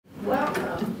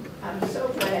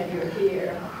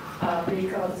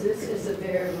because this is the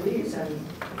very reason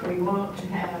we want to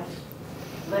have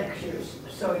lectures.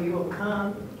 So you'll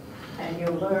come and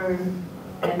you'll learn,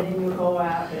 and then you'll go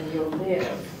out and you'll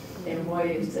live in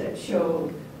ways that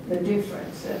show the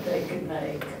difference that they can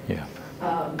make. Yeah.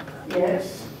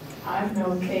 Yes, I've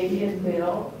known Katie and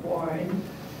Bill Warren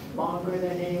longer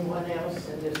than anyone else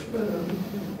in this room,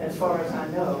 as far as I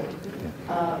know.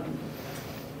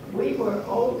 We were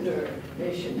older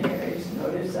missionaries.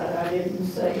 Notice that I didn't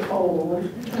say old.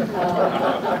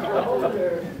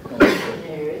 Older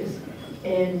missionaries.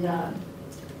 In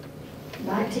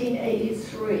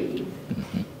 1983,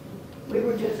 we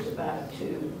were just about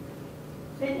to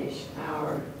finish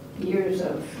our years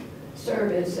of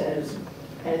service as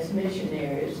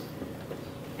missionaries.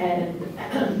 And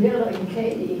Bill and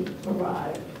Katie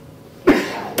arrived in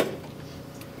Italy.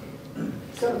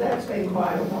 So that's been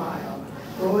quite a while.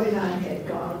 Roy and I had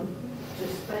gone to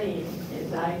Spain in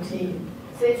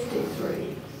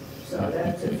 1953, so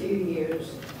that's a few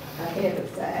years ahead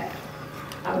of that.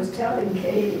 I was telling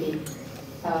Katie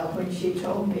when she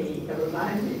told me,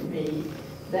 reminded me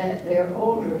that their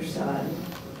older son,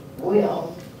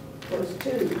 Will, was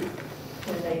 2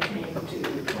 when they came to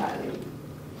Italy.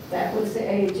 That was the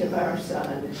age of our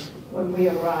son when we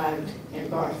arrived in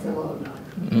Barcelona,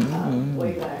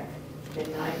 way back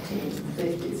in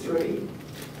 1953.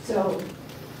 So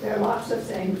there are lots of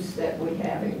things that we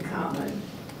have in common,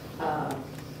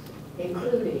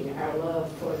 including our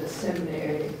love for the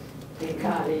seminary in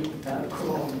Cali,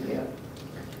 Colombia.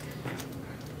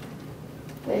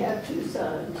 They have 2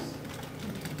 sons,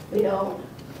 Bill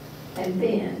and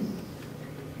Ben.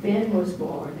 Ben was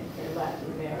born in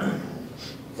Latin America,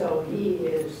 so he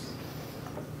is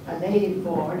a native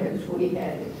born, as we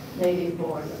had native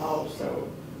born also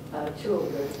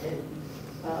children,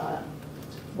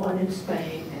 one in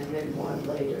Spain and then one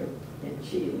later in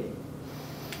Chile.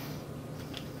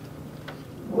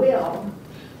 Will,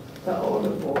 the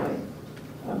older boy,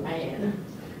 a man,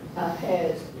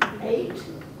 has 8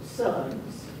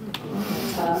 sons.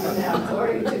 Now,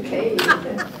 according to Katie,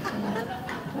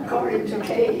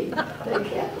 they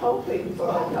kept hoping for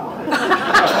a daughter.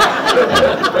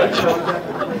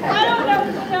 I don't know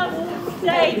what else to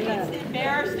say. It's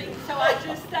embarrassing, so I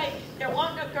just say they're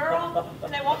wanting a girl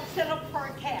and they want to settle for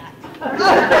a cat.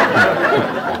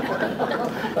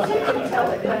 She can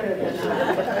tell it better than I.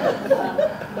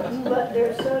 But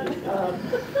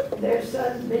their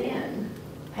son Ben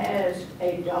has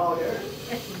a daughter,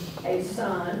 a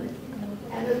son,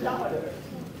 and a daughter.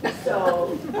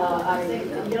 So I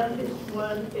think the youngest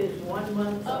one is 1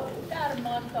 month old. About a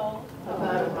month old.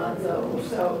 About a month old.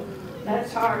 So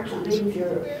that's hard to leave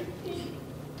your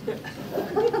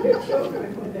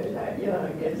children when they're that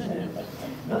young, isn't it?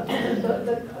 But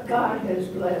God has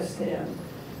blessed them,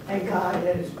 and God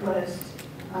has blessed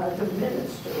the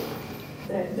ministry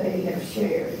that they have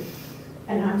shared.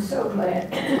 And I'm so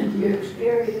glad you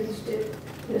experienced it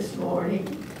this morning,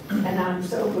 and I'm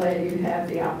so glad you have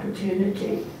the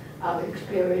opportunity of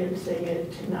experiencing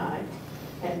it tonight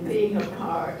and being a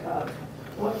part of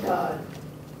what God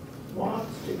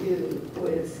wants to do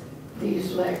with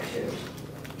these lectures.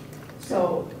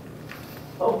 So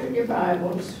open your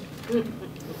Bibles,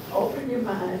 open your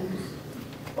minds,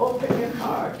 open your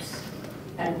hearts,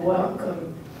 and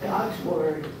welcome God's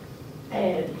Word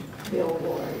and Bill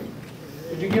Warren.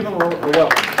 Would you give him a welcome?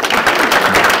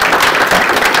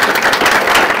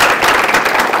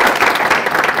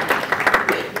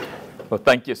 Well,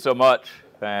 thank you so much.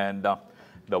 And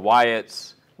the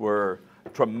Wyatts were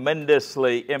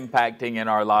tremendously impacting in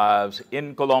our lives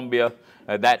in Colombia.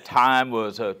 That time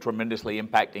was a tremendously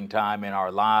impacting time in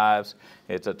our lives.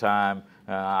 It's a time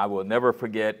I will never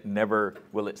forget, never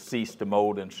will it cease to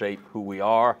mold and shape who we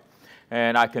are.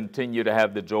 And I continue to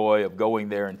have the joy of going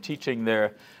there and teaching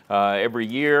there every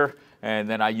year. And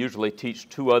then I usually teach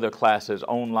 2 other classes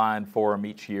online for them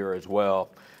each year as well.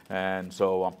 And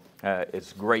so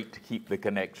it's great to keep the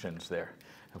connections there.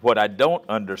 What I don't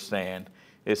understand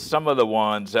is some of the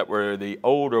ones that were the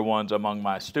older ones among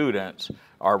my students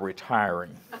are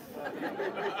retiring.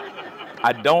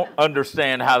 I don't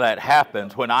understand how that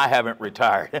happens when I haven't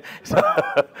retired.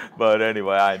 But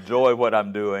anyway, I enjoy what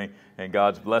I'm doing, and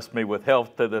God's blessed me with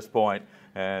health to this point,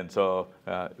 and so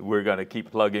we're going to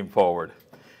keep plugging forward.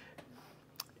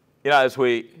 You know, as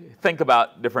we think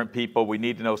about different people, we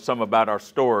need to know some about our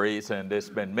stories, and it's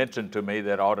been mentioned to me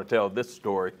that I ought to tell this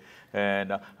story.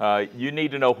 And you need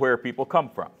to know where people come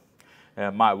from.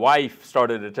 And my wife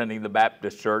started attending the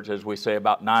Baptist church, as we say,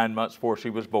 about 9 months before she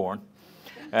was born.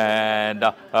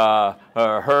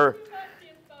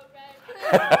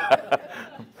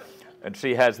 And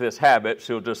she has this habit.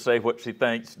 She'll just say what she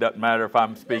thinks. Doesn't matter if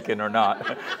I'm speaking or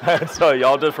not. So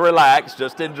y'all just relax.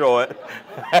 Just enjoy it.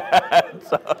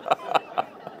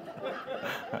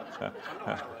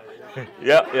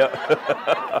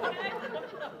 Yeah.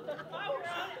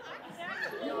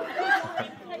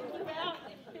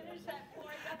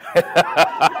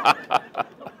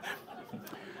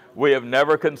 We have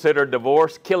never considered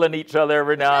divorce. Killing each other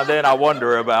every now and then I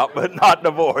wonder about, but not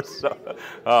divorce.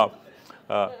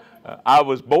 I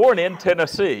was born in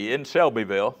Tennessee, in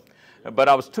Shelbyville, but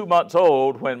I was 2 months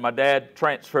old when my dad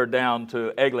transferred down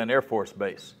to Eglin Air Force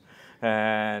Base.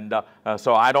 And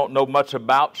so I don't know much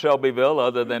about Shelbyville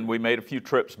other than we made a few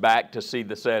trips back to see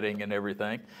the setting and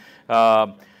everything.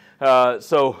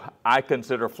 So I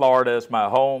consider Florida as my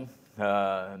home.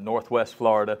 Northwest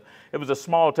Florida. It was a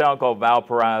small town called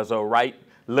Valparaiso,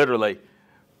 literally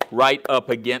right up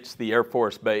against the Air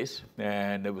Force Base,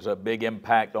 and it was a big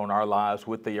impact on our lives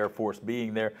with the Air Force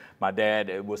being there. My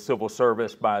dad was civil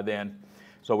service by then,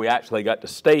 so we actually got to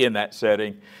stay in that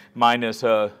setting, minus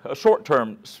a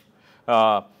short-term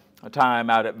time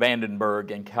out at Vandenberg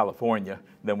in California.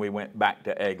 Then we went back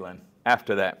to Eglin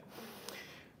after that.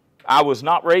 I was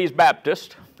not raised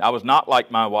Baptist. I was not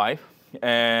like my wife.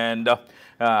 And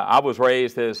I was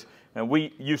raised as, and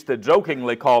we used to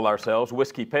jokingly call ourselves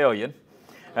Whiskey Palian.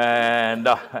 And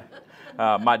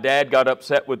my dad got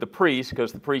upset with the priest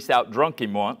because the priest outdrunk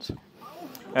him once.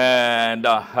 And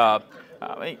I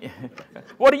mean,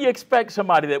 what do you expect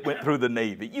somebody that went through the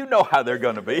Navy? You know how they're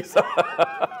going to be. So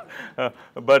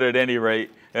but at any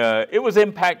rate, it was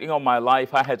impacting on my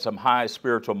life. I had some high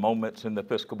spiritual moments in the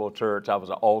Episcopal Church. I was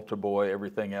an altar boy,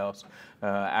 everything else,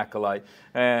 acolyte.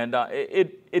 And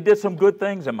it did some good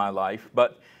things in my life,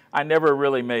 but I never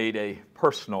really made a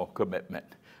personal commitment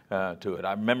to it.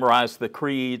 I memorized the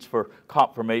creeds for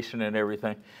confirmation and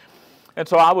everything. And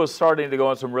so I was starting to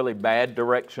go in some really bad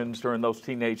directions during those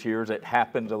teenage years. It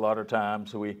happens a lot of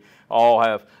times. We all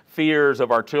have fears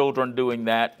of our children doing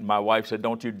that. My wife said,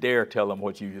 "Don't you dare tell them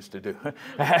what you used to do."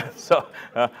 So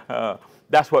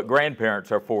that's what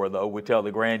grandparents are for, though. We tell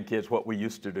the grandkids what we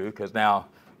used to do because now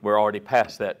we're already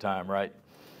past that time, right?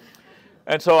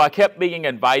 And so I kept being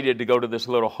invited to go to this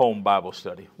little home Bible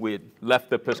study. We had left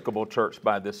the Episcopal Church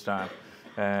by this time,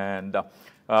 and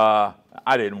I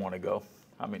didn't want to go.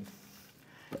 I mean,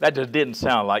 that just didn't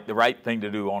sound like the right thing to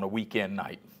do on a weekend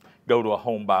night, go to a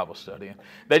home Bible study.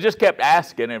 They just kept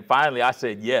asking, and finally I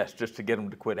said yes, just to get them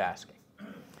to quit asking.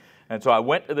 And so I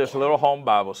went to this little home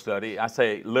Bible study. I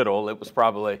say little, it was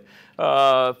probably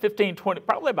 15, 20,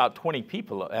 probably about 20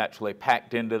 people actually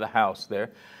packed into the house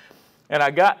there. And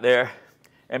I got there,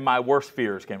 and my worst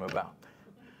fears came about.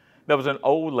 There was an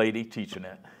old lady teaching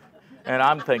it. And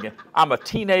I'm thinking, I'm a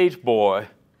teenage boy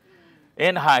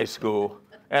in high school,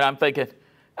 and I'm thinking,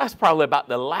 that's probably about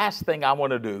the last thing I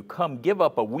want to do, come give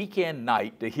up a weekend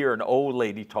night to hear an old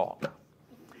lady talk.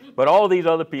 But all these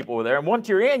other people were there, and once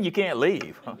you're in, you can't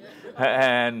leave.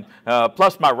 And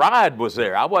plus my ride was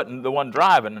there. I wasn't the one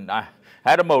driving, and I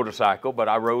had a motorcycle, but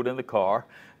I rode in the car,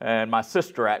 and my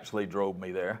sister actually drove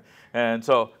me there. And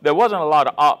so there wasn't a lot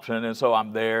of option, and so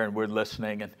I'm there, and we're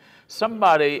listening, and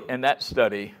somebody in that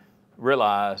study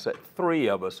realized that 3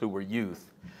 of us who were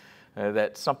youth,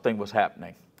 that something was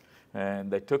happening.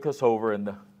 And they took us over in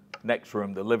the next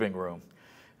room, the living room,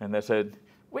 and they said,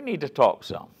 "We need to talk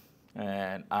some."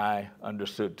 And I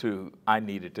understood, too, I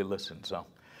needed to listen some.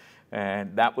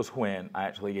 And that was when I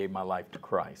actually gave my life to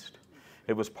Christ.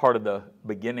 It was part of the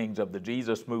beginnings of the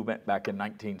Jesus movement back in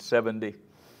 1970.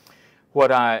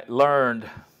 What I learned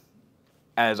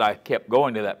as I kept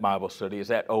going to that Bible study is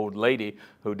that old lady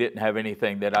who didn't have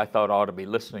anything that I thought ought to be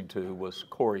listening to was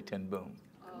Corrie ten Boom.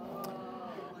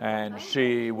 And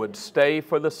she would stay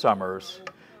for the summers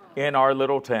in our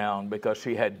little town because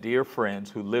she had dear friends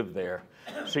who lived there.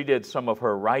 She did some of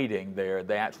her writing there.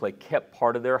 They actually kept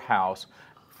part of their house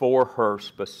for her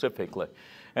specifically.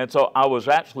 And so I was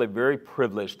actually very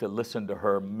privileged to listen to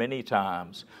her many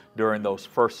times during those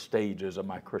first stages of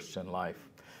my Christian life.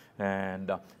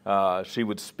 And she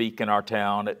would speak in our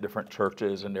town at different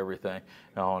churches and everything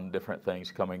on different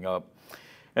things coming up.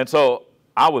 And so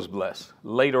I was blessed.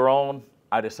 Later on,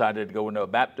 I decided to go into a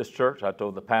Baptist church. I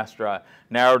told the pastor I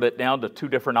narrowed it down to 2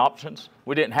 different options.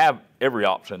 We didn't have every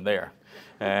option there.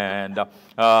 And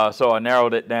so I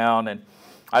narrowed it down, and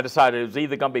I decided it was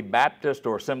either going to be Baptist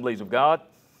or Assemblies of God.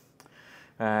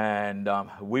 And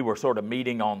we were sort of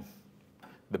meeting on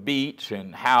the beach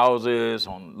and houses,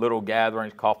 on little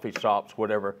gatherings, coffee shops,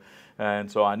 whatever.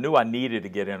 And so I knew I needed to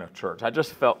get in a church. I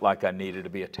just felt like I needed to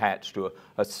be attached to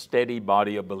a steady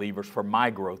body of believers for my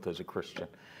growth as a Christian.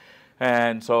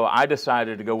 And so I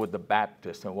decided to go with the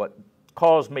Baptist. And what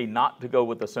caused me not to go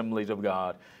with Assemblies of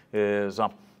God is,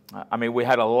 we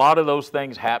had a lot of those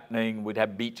things happening. We'd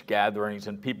have beach gatherings,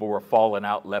 and people were falling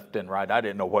out left and right. I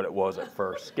didn't know what it was at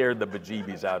first. Scared the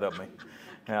bejeebies out of me.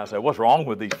 And I said, what's wrong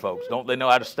with these folks? Don't they know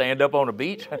how to stand up on a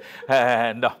beach?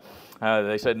 And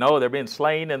they said, no, they're being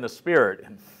slain in the Spirit.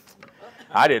 And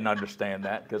I didn't understand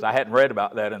that because I hadn't read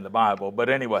about that in the Bible. But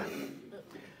anyway,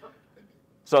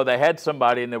 so they had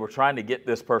somebody, and they were trying to get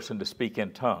this person to speak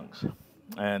in tongues.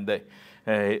 And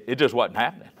it just wasn't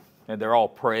happening. And they're all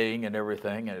praying and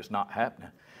everything, and it's not happening.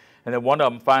 And then one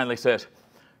of them finally says,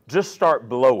 just start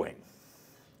blowing.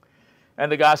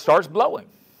 And the guy starts blowing.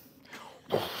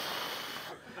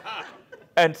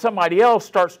 And somebody else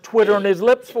starts twiddling his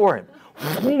lips for him.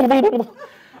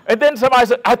 And then somebody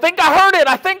said, I think I heard it.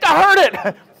 I think I heard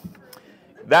it.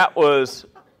 Now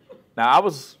I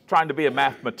was trying to be a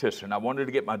mathematician. I wanted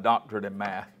to get my doctorate in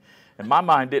math. And my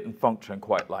mind didn't function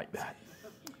quite like that.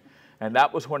 And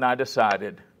that was when I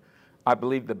decided, I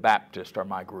believe the Baptists are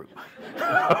my group.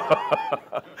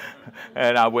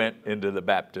 And I went into the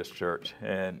Baptist church,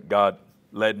 and God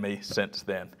led me since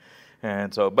then.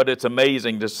 And so, but it's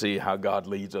amazing to see how God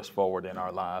leads us forward in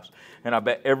our lives. And I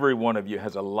bet every one of you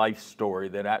has a life story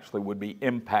that actually would be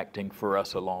impacting for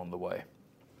us along the way.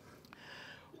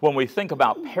 When we think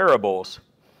about parables,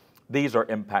 these are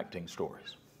impacting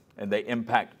stories, and they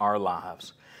impact our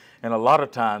lives. And a lot of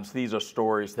times, these are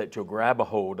stories that you'll grab a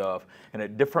hold of, and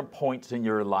at different points in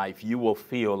your life, you will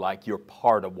feel like you're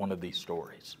part of one of these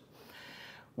stories.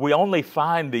 We only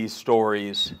find these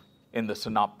stories in the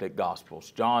Synoptic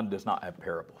Gospels. John does not have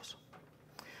parables.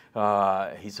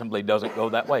 He simply doesn't go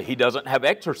that way. He doesn't have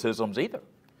exorcisms either.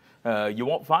 You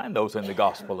won't find those in the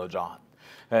Gospel of John.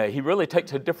 He really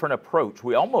takes a different approach.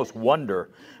 We almost wonder,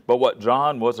 but what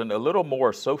John wasn't a little more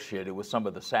associated with some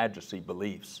of the Sadducee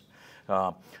beliefs.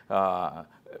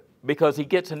 Because he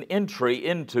gets an entry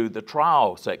into the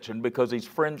trial section because he's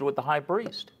friends with the high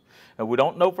priest. And we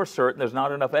don't know for certain. There's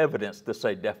not enough evidence to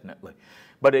say definitely.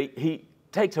 But he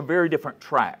takes a very different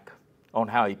track on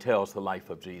how he tells the life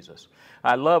of Jesus.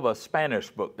 I love a Spanish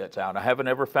book that's out. I haven't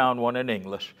ever found one in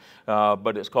English,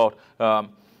 but it's called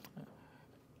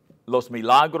Los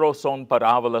Milagros son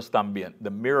parábolas también. The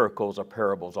miracles are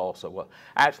parables also. Well,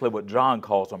 actually, what John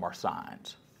calls them are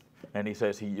signs. And he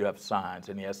says you have signs,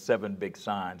 and he has 7 big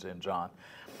signs in John.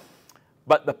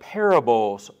 But the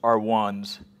parables are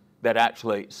ones that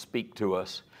actually speak to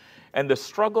us. And the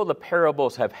struggle the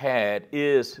parables have had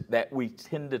is that we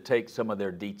tend to take some of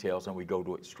their details and we go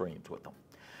to extremes with them.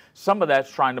 Some of that's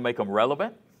trying to make them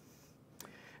relevant.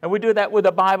 And we do that with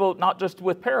the Bible, not just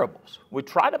with parables. We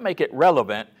try to make it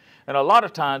relevant, and a lot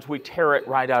of times we tear it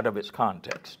right out of its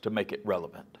context to make it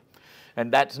relevant.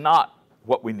 And that's not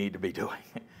what we need to be doing,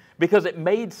 because it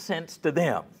made sense to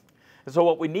them. And so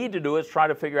what we need to do is try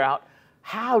to figure out,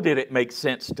 how did it make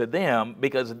sense to them?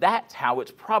 Because that's how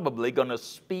it's probably going to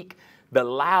speak the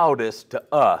loudest to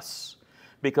us,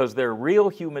 because they're real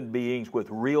human beings with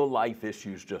real life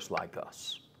issues just like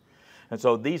us. And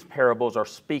so these parables are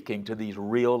speaking to these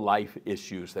real life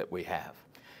issues that we have.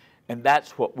 And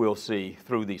that's what we'll see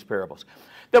through these parables.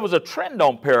 There was a trend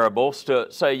on parables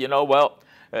to say,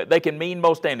 they can mean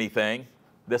most anything,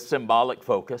 this symbolic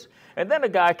focus. And then a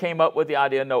guy came up with the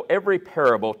idea, no, every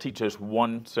parable teaches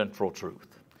one central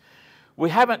truth. We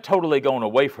haven't totally gone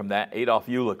away from that. Adolf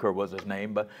Eulicher was his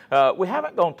name, but we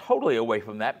haven't gone totally away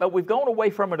from that, but we've gone away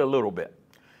from it a little bit.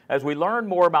 As we learn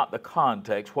more about the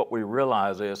context, what we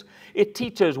realize is it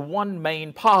teaches one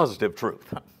main positive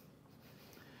truth.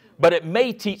 But it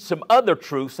may teach some other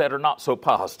truths that are not so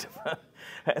positive.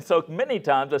 And so many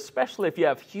times, especially if you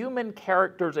have human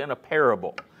characters in a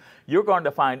parable, you're going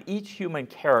to find each human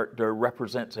character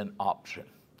represents an option.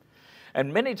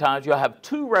 And many times you'll have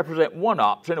 2 represent one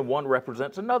option and 1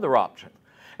 represents another option.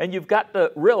 And you've got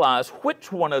to realize,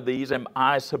 which one of these am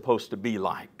I supposed to be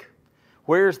like?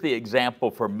 Where's the example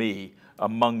for me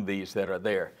among these that are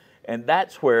there? And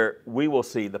that's where we will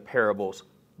see the parables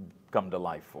come to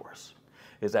life for us,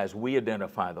 is as we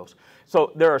identify those.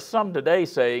 So there are some today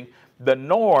saying the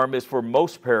norm is for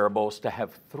most parables to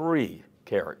have 3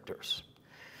 characters.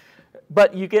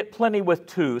 But you get plenty with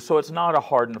 2, so it's not a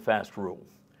hard and fast rule.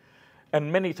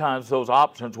 And many times those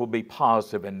options will be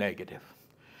positive and negative.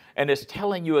 And it's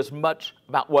telling you as much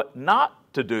about what not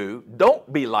to do,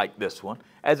 don't be like this one,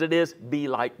 as it is be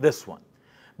like this one.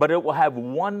 But it will have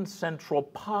one central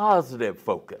positive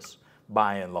focus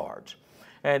by and large.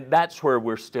 And that's where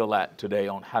we're still at today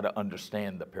on how to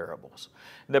understand the parables.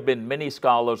 There have been many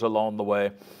scholars along the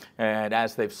way, and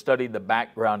as they've studied the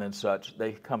background and such,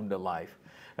 they come to life.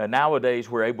 And nowadays,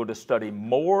 we're able to study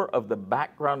more of the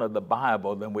background of the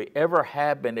Bible than we ever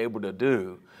have been able to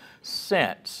do,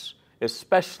 since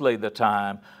especially the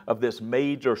time of this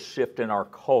major shift in our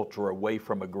culture away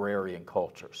from agrarian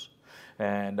cultures.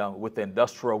 And with the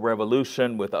Industrial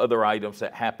Revolution, with other items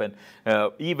that happened,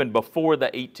 even before the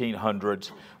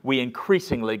 1800s, we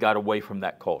increasingly got away from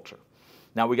that culture.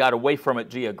 Now, we got away from it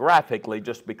geographically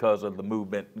just because of the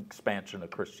movement and expansion of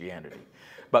Christianity.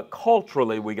 But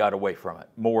culturally, we got away from it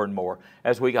more and more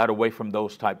as we got away from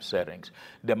those type settings.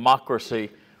 Democracy,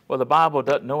 well, the Bible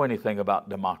doesn't know anything about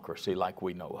democracy like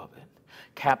we know of it.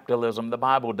 Capitalism, the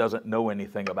Bible doesn't know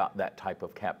anything about that type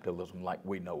of capitalism like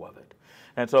we know of it.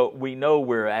 And so we know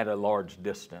we're at a large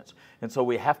distance. And so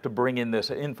we have to bring in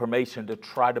this information to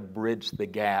try to bridge the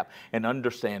gap and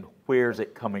understand where's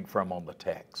it coming from on the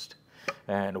text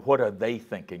and what are they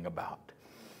thinking about.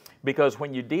 Because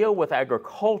when you deal with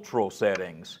agricultural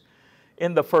settings,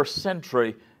 in the first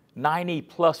century,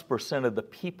 90+% of the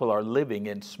people are living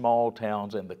in small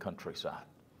towns in the countryside.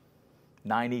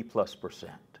 90+%.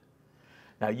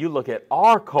 Now you look at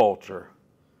our culture,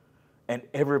 and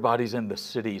everybody's in the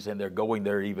cities, and they're going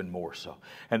there even more so.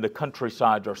 And the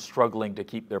countrysides are struggling to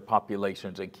keep their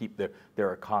populations and keep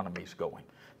their economies going,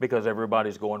 because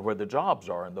everybody's going where the jobs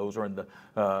are, and those are in the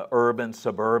urban,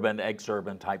 suburban,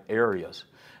 exurban type areas.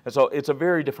 And so it's a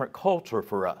very different culture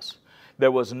for us.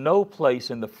 There was no place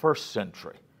in the first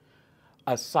century,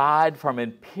 aside from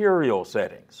imperial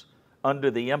settings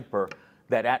under the emperor,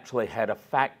 that actually had a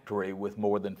factory with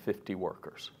more than 50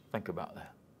 workers. Think about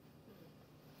that.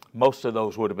 Most of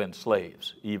those would have been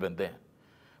slaves even then.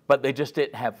 But they just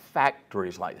didn't have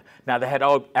factories like that. Now, they had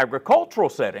agricultural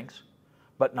settings,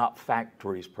 but not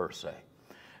factories per se.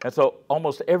 And so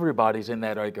almost everybody's in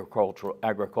that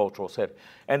agricultural setting.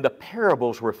 And the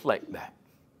parables reflect that,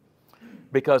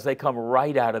 because they come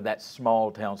right out of that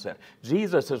small town setting.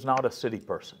 Jesus is not a city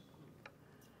person.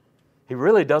 He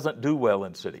really doesn't do well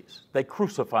in cities. They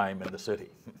crucify him in the city.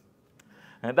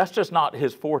 And that's just not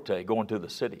his forte, going to the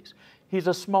cities. He's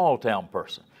a small town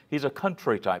person. He's a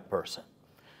country type person.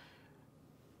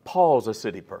 Paul's a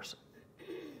city person.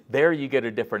 There you get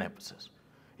a different emphasis.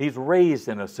 He's raised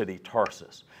in a city,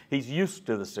 Tarsus. He's used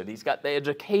to the city. He's got the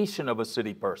education of a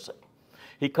city person.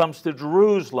 He comes to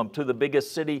Jerusalem, to the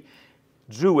biggest city,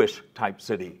 Jewish type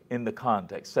city in the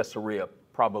context. Caesarea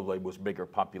probably was bigger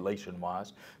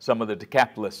population-wise. Some of the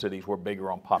Decapolis cities were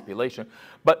bigger on population.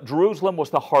 But Jerusalem was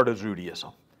the heart of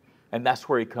Judaism. And that's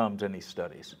where he comes and he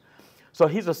studies. So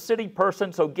he's a city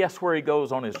person, so guess where he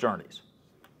goes on his journeys?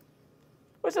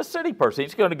 Well, he's a city person.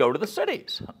 He's going to go to the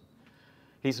cities.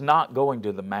 He's not going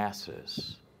to the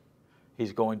masses.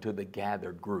 He's going to the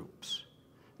gathered groups.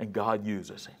 And God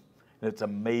uses him. And it's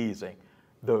amazing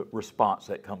the response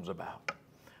that comes about.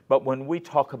 But when we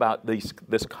talk about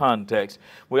this context,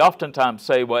 we oftentimes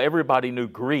say, well, everybody knew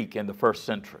Greek in the first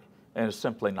century. And it's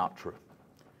simply not true.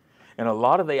 In a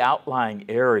lot of the outlying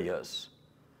areas,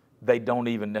 they don't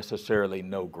even necessarily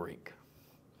know Greek.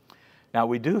 Now,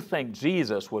 we do think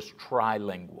Jesus was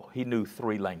trilingual. He knew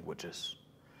 3 languages.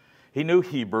 He knew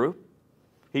Hebrew.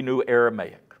 He knew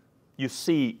Aramaic. You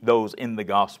see those in the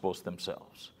Gospels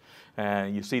themselves.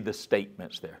 And you see the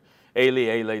statements there.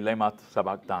 Eli, Eli, lema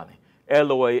sabachthani.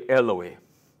 Eloi, Eloi.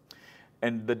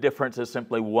 And the difference is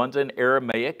simply one's in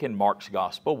Aramaic in Mark's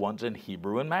Gospel, one's in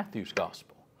Hebrew in Matthew's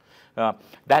Gospel.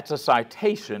 That's a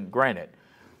citation, granted.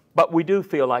 But we do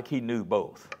feel like he knew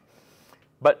both.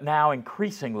 But now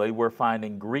increasingly we're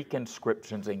finding Greek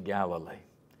inscriptions in Galilee.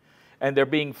 And they're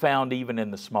being found even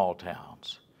in the small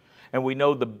towns. And we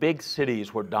know the big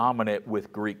cities were dominant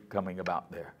with Greek coming about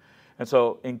there. And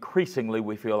so increasingly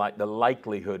we feel like the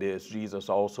likelihood is Jesus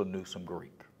also knew some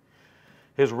Greek.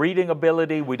 His reading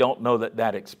ability, we don't know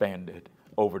that expanded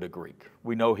over to Greek.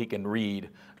 We know he can read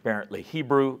apparently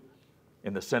Hebrew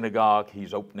in the synagogue.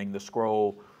 He's opening the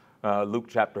scroll, Luke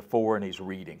chapter 4, and he's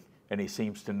reading. And he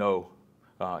seems to know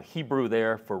Hebrew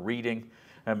there for reading,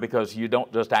 and because you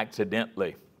don't just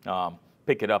accidentally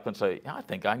pick it up and say, I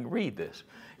think I can read this.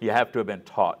 You have to have been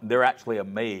taught. And they're actually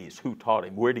amazed who taught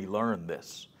him. Where did he learn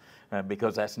this?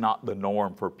 Because that's not the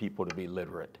norm for people to be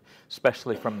literate,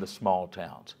 especially from the small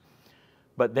towns.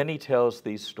 But then he tells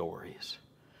these stories,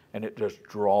 and it just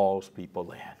draws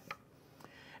people in.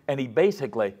 And he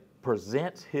basically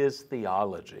presents his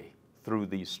theology through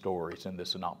these stories in the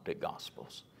Synoptic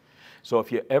Gospels. So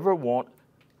if you ever want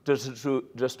to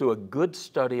just do a good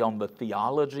study on the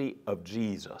theology of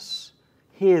Jesus,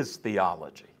 his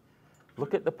theology,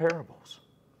 look at the parables.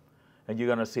 And you're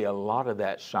going to see a lot of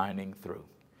that shining through.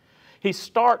 He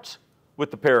starts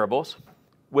with the parables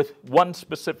with one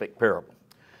specific parable.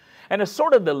 And it's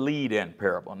sort of the lead-in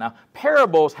parable. Now,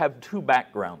 parables have 2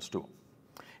 backgrounds to them.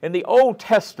 In the Old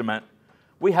Testament,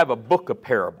 we have a book of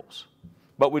parables.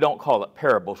 but we don't call it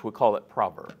parables, we call it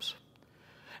proverbs.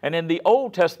 And in the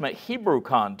Old Testament Hebrew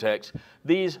context,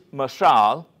 these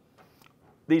mashal,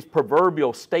 these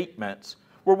proverbial statements,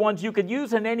 were ones you could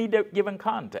use in any given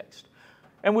context.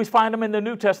 And we find them in the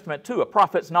New Testament too. A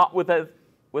prophet's not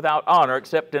without honor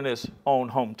except in his own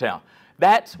hometown.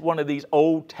 That's one of these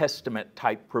Old Testament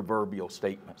type proverbial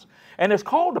statements. And it's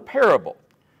called a parable,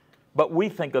 but we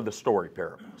think of the story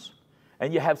parables.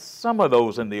 And you have some of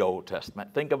those in the Old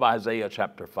Testament. Think of Isaiah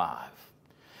chapter 5.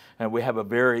 And we have a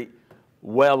very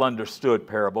well understood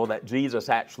parable that Jesus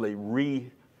actually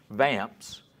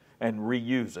revamps and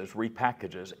reuses,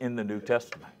 repackages in the New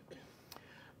Testament.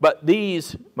 But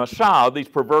these mashal, these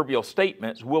proverbial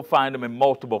statements, we'll find them in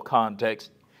multiple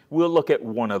contexts. We'll look at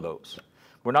one of those.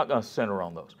 We're not going to center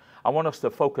on those. I want us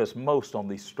to focus most on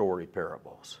these story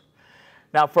parables.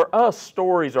 Now, for us,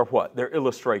 stories are what? They're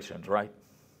illustrations, right?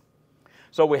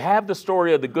 So we have the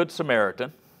story of the Good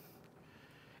Samaritan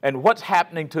and what's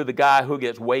happening to the guy who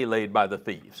gets waylaid by the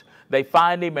thieves. They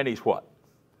find him and he's what?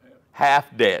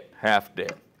 Half dead, half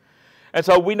dead. And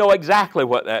so we know exactly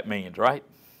what that means, right?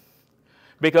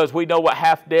 Because we know what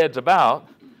half dead's about,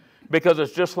 because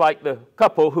it's just like the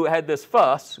couple who had this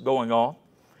fuss going on,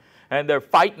 and they're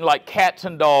fighting like cats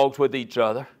and dogs with each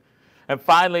other. And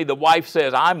finally the wife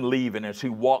says, I'm leaving, and she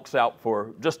walks out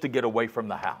just to get away from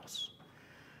the house.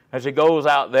 And she goes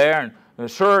out there,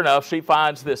 and sure enough, she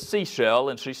finds this seashell,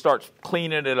 and she starts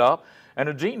cleaning it up, and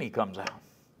a genie comes out.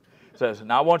 Says,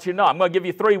 now I want you to know, I'm going to give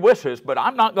you 3 wishes, but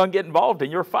I'm not going to get involved in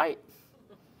your fight.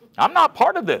 I'm not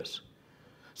part of this.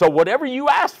 So whatever you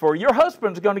ask for, your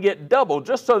husband's going to get double,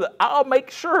 just so that I'll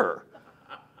make sure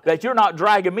that you're not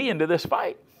dragging me into this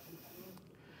fight.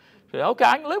 Say, okay,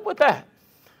 I can live with that.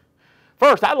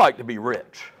 First, I'd like to be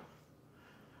rich.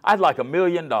 I'd like $1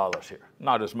 million here.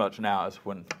 Not as much now as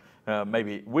when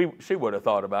maybe she would have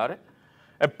thought about it.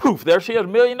 And poof, there she is, $1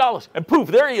 million. And poof,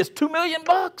 there he is, $2 million.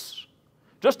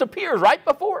 Just appears right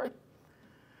before him.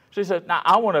 She says, now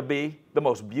I want to be the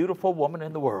most beautiful woman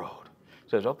in the world.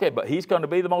 Says, okay, but he's going to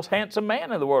be the most handsome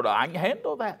man in the world. I can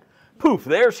handle that. Poof,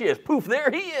 there she is. Poof, there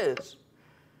he is.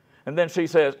 And then she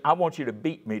says, I want you to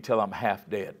beat me till I'm half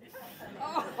dead.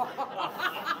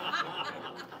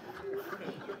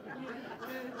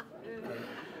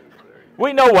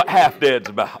 We know what half dead's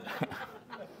about.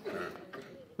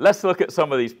 Let's look at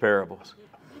some of these parables.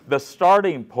 The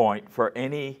starting point for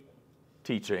any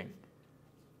teaching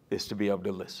is to be able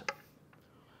to listen.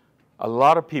 A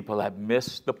lot of people have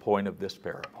missed the point of this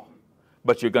parable,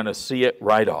 but you're going to see it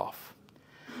right off.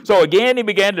 So again, he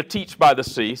began to teach by the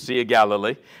Sea of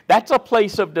Galilee. That's a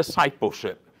place of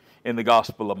discipleship in the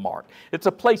Gospel of Mark. It's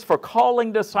a place for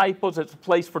calling disciples. It's a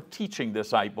place for teaching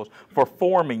disciples, for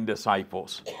forming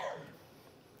disciples.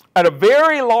 And a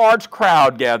very large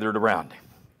crowd gathered around him.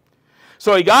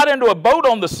 So he got into a boat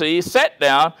on the sea, sat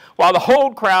down, while the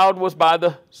whole crowd was by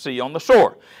the sea on the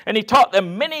shore. And he taught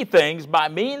them many things by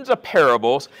means of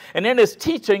parables, and in his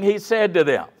teaching he said to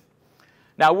them.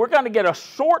 Now we're going to get a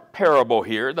short parable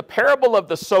here, the parable of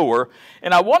the sower,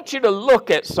 and I want you to look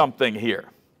at something here.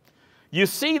 You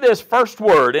see this first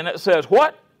word, and it says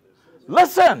what?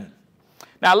 Listen.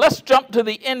 Now let's jump to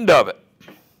the end of it.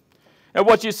 And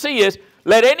what you see is,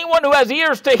 let anyone who has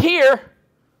ears to hear,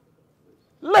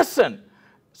 listen.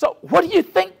 So what do you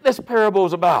think this parable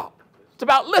is about? It's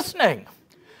about listening.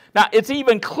 Now, it's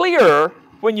even clearer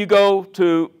when you go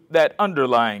to that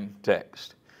underlying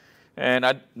text. And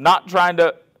I'm not trying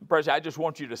to impress you, I just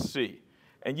want you to see.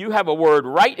 And you have a word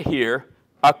right here,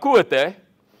 akuete,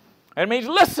 and it means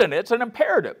listen. It's an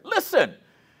imperative. Listen.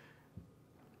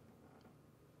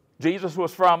 Jesus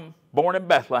was born in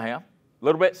Bethlehem, a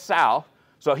little bit south,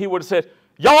 so he would have said,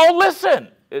 y'all listen.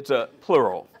 It's a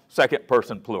plural, second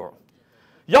person plural.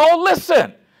 Y'all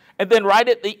listen. And then right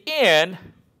at the end,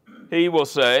 he will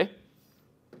say,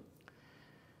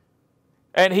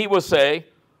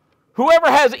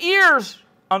 whoever has ears,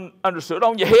 understood,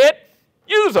 on your head,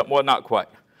 use them. Well, not quite.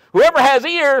 Whoever has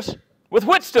ears with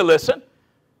which to listen,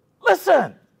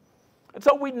 listen. And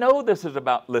so we know this is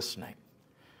about listening.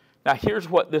 Now, here's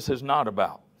what this is not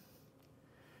about.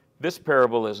 This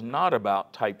parable is not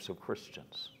about types of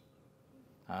Christians.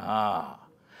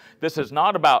 This is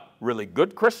not about really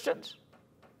good Christians,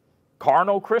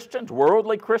 carnal Christians,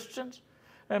 worldly Christians,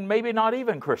 and maybe not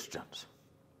even Christians.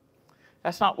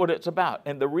 That's not what it's about.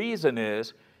 And the reason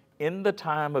is, in the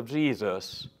time of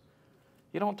Jesus,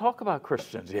 you don't talk about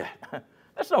Christians yet.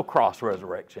 There's no cross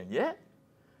resurrection yet.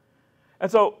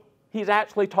 And so he's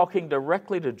actually talking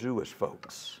directly to Jewish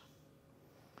folks.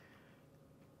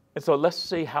 And so let's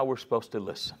see how we're supposed to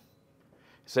listen.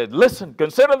 He said, listen,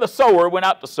 consider the sower went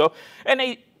out to sow.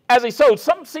 And as he sowed,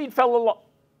 some seed fell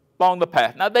along the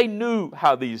path. Now, they knew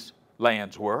how these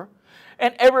lands were.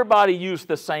 And everybody used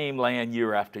the same land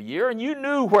year after year. And you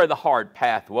knew where the hard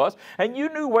path was. And you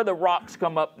knew where the rocks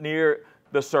come up near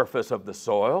the surface of the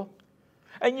soil.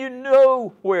 And you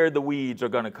know where the weeds are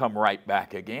going to come right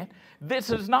back again.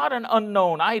 This is not an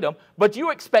unknown item, but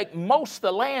you expect most of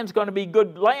the land's going to be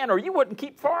good land or you wouldn't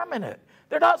keep farming it.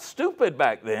 They're not stupid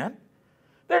back then.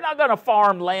 They're not going to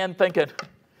farm land thinking,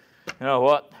 you know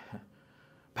what,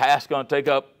 path's going to take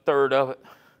up a third of it.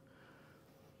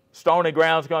 Stony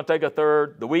ground's going to take a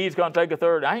third. The weed's going to take a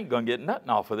third. I ain't going to get nothing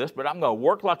off of this, but I'm going to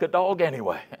work like a dog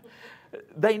anyway.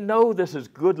 They know this is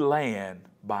good land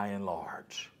by and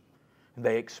large.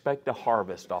 They expect a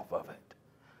harvest off of it.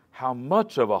 How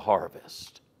much of a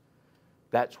harvest?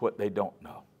 That's what they don't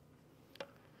know.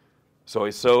 So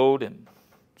he sowed, and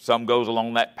some goes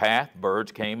along that path.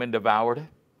 Birds came and devoured it.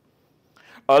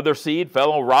 Other seed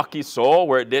fell on rocky soil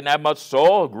where it didn't have much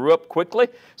soil. It grew up quickly.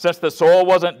 Since the soil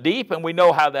wasn't deep, and we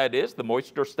know how that is, the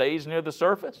moisture stays near the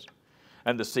surface.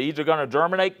 And the seeds are going to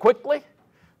germinate quickly.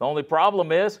 The only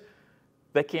problem is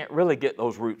they can't really get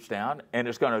those roots down, and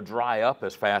it's going to dry up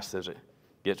as fast as it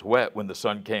gets wet. When the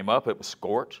sun came up, it was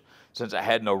scorched. Since it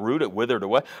had no root, it withered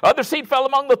away. Other seed fell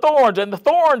among the thorns, and the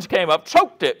thorns came up,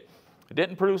 choked it. It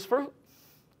didn't produce fruit.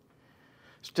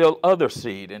 Still other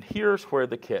seed, and here's where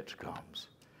the catch comes.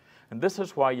 And this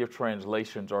is why your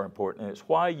translations are important, and it's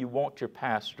why you want your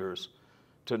pastors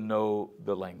to know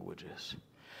the languages.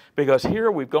 Because here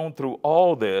we've gone through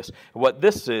all this. What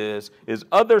this is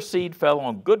other seed fell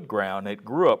on good ground. It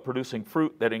grew up, producing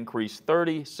fruit that increased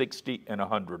 30, 60, and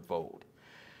 100-fold.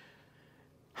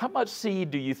 How much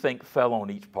seed do you think fell on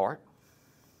each part?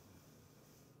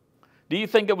 Do you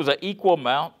think it was an equal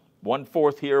amount?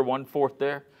 1/4 here, 1/4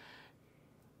 there?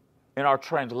 In our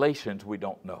translations, we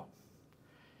don't know.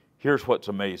 Here's what's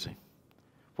amazing.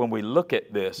 When we look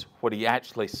at this, what he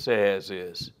actually says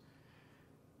is,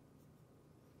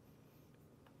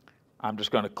 I'm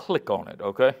just going to click on it,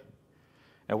 okay?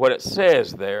 And what it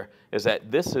says there is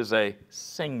that this is a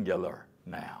singular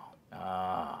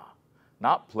noun.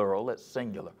 Not plural, it's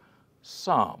singular.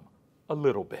 Some, a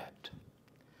little bit.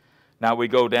 Now we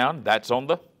go down, that's on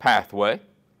the pathway.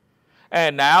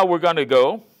 And now we're going to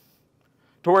go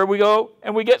to where we go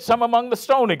and we get some among the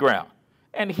stony ground.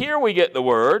 And here we get the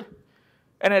word,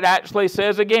 and it actually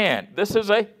says again, this is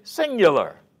a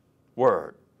singular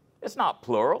word. It's not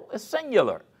plural, it's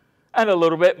singular. And a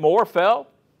little bit more fell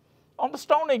on the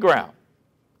stony ground.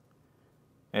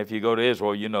 And if you go to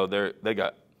Israel, you know they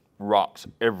got rocks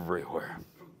everywhere.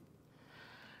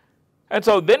 And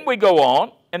so then we go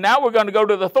on, and now we're going to go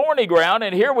to the thorny ground,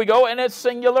 and here we go, and it's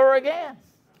singular again.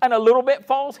 And a little bit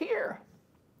falls here.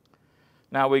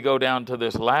 Now we go down to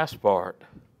this last part,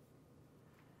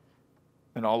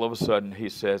 and all of a sudden he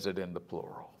says it in the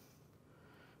plural.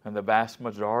 And the vast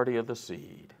majority of the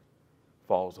seed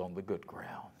falls on the good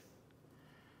ground,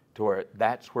 to where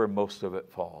that's where most of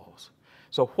it falls.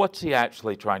 So what's he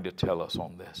actually trying to tell us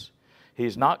on this?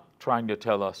 He's not trying to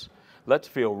tell us, let's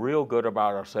feel real good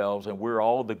about ourselves and we're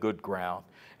all the good ground.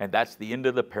 And that's the end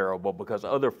of the parable, because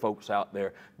other folks out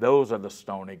there, those are the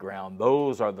stony ground.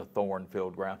 Those are the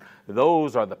thorn-filled ground.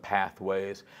 Those are the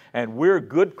pathways. And we're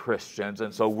good Christians,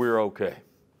 and so we're okay.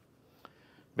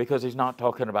 Because he's not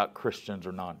talking about Christians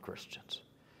or non-Christians.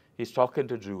 He's talking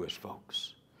to Jewish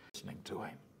folks, listening to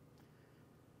him.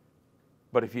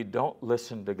 But if you don't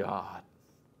listen to God,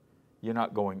 you're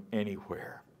not going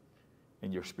anywhere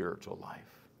in your spiritual life.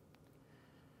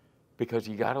 Because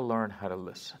you got to learn how to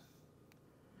listen.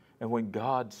 And when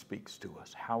God speaks to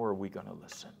us, how are we going to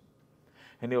listen?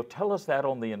 And he'll tell us that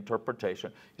on the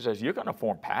interpretation. He says, you're going to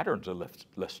form patterns of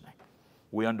listening.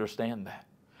 We understand that.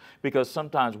 Because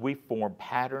sometimes we form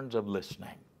patterns of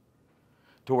listening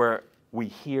to where we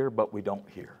hear but we don't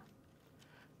hear.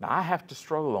 Now, I have to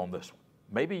struggle on this one.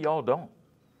 Maybe y'all don't.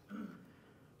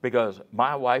 Because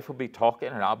my wife will be talking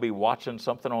and I'll be watching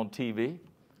something on TV.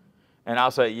 And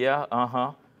I'll say, yeah,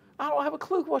 uh-huh. I don't have a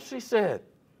clue what she said.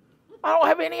 I don't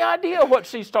have any idea what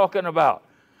she's talking about.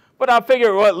 But I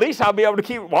figure, well, at least I'll be able to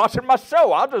keep watching my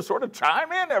show. I'll just sort of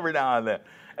chime in every now and then.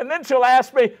 And then she'll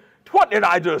ask me, what did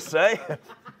I just say?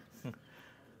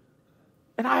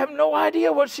 And I have no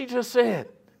idea what she just said.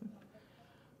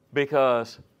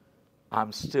 Because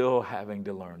I'm still having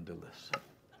to learn to listen.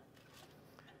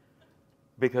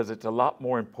 Because it's a lot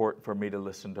more important for me to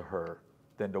listen to her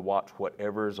than to watch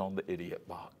whatever is on the idiot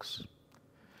box.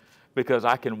 Because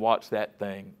I can watch that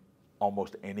thing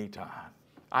almost any time.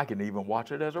 I can even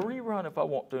watch it as a rerun if I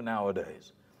want to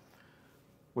nowadays.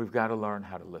 We've got to learn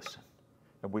how to listen.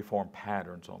 And we form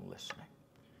patterns on listening.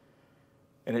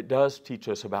 And it does teach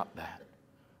us about that.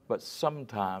 But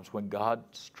sometimes when God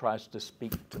tries to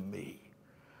speak to me,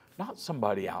 not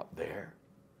somebody out there,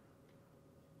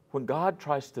 when God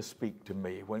tries to speak to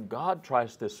me, when God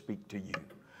tries to speak to you,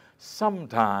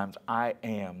 sometimes I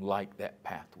am like that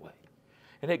pathway.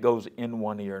 And it goes in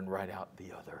one ear and right out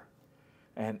the other.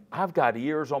 And I've got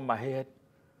ears on my head,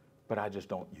 but I just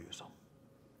don't use them.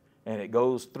 And it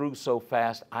goes through so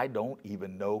fast, I don't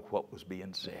even know what was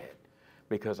being said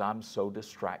because I'm so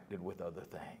distracted with other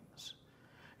things.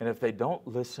 And if they don't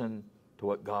listen to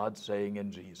what God's saying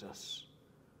in Jesus,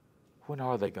 when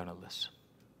are they going to listen?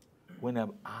 When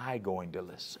am I going to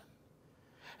listen?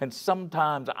 And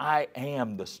sometimes I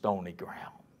am the stony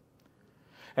ground.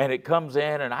 And it comes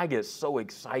in and I get so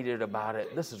excited about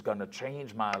it. This is going to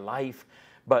change my life.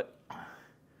 But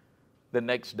the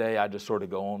next day I just sort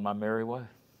of go on my merry way.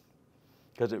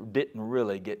 Because it didn't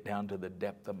really get down to the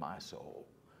depth of my soul.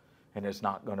 And it's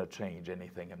not going to change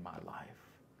anything in my life.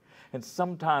 And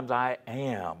sometimes I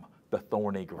am the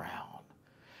thorny ground.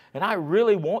 And I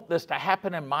really want this to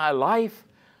happen in my life.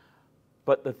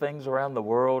 But the things around the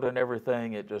world and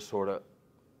everything, it just sort of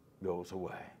goes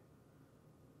away.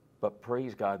 But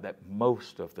praise God that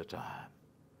most of the time,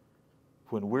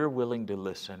 when we're willing to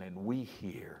listen and we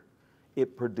hear,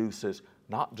 it produces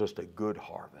not just a good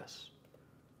harvest,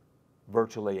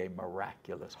 virtually a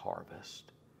miraculous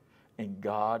harvest. And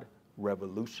God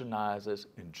revolutionizes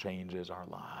and changes our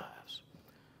lives.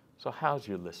 So how's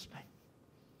your listening?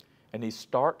 And he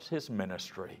starts his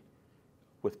ministry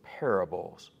with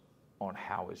parables on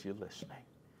how is you listening.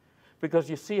 Because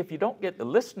you see, if you don't get the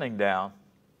listening down,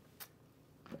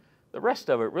 the rest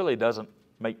of it really doesn't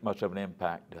make much of an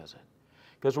impact, does it?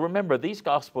 Because remember, these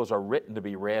Gospels are written to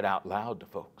be read out loud to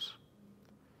folks.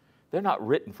 They're not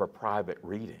written for private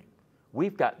reading.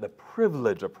 We've got the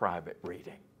privilege of private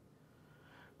reading.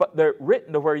 But they're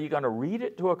written to where you're going to read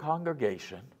it to a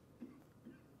congregation,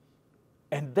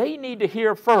 and they need to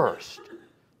hear first.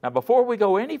 Now, before we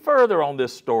go any further on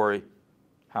this story,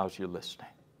 how's your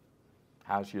listening?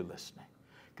 How's your listening?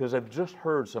 Because I've just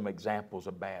heard some examples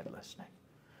of bad listening.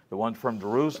 The ones from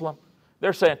Jerusalem,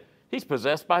 they're saying, he's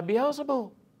possessed by Beelzebul.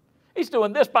 He's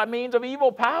doing this by means of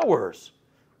evil powers.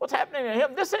 What's happening to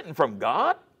him? This isn't from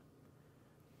God.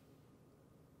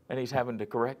 And he's having to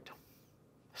correct them.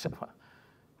 So,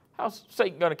 how's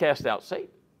Satan going to cast out Satan?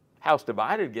 House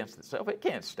divided against itself, it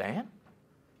can't stand.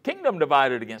 Kingdom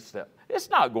divided against itself, it's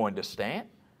not going to stand.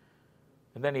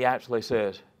 And then he actually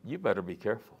says, you better be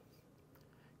careful,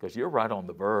 because you're right on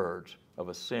the verge of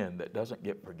a sin that doesn't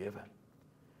get forgiven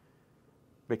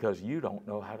because you don't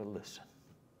know how to listen.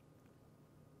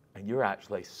 And you're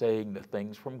actually saying the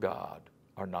things from God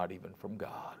are not even from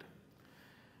God.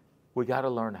 We got to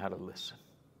learn how to listen.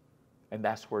 And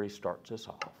that's where he starts us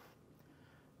off.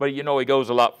 But you know, he goes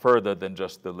a lot further than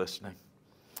just the listening.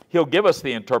 He'll give us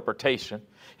the interpretation.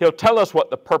 He'll tell us what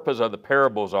the purpose of the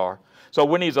parables are. So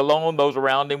when he's alone, those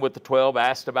around him with the 12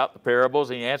 asked about the parables,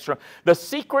 and he answered them. The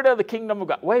secret of the kingdom of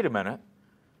God. Wait a minute.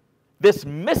 This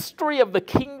mystery of the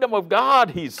kingdom of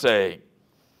God, he's saying,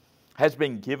 has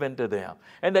been given to them.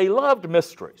 And they loved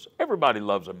mysteries. Everybody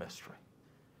loves a mystery.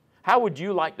 How would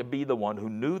you like to be the one who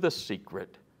knew the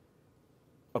secret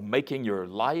of making your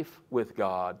life with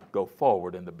God go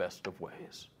forward in the best of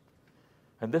ways?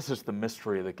 And this is the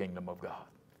mystery of the kingdom of God.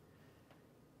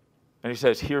 And he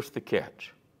says, here's the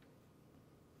catch.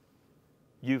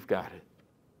 You've got it.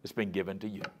 It's been given to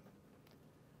you.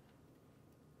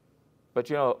 But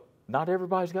you know, not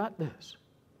everybody's got this.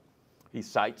 He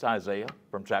cites Isaiah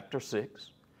from chapter 6.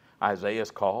 Isaiah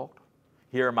is called.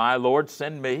 Here am I, Lord,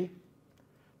 send me.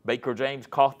 Baker James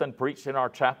Cawthon preached in our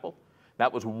chapel.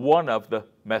 That was one of the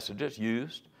messages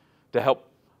used to help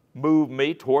move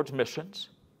me towards missions.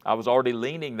 I was already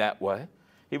leaning that way.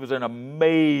 He was an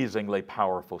amazingly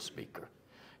powerful speaker.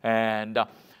 And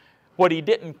what he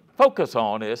didn't focus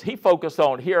on is, he focused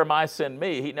on, here am I, send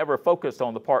me. He never focused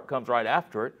on the part comes right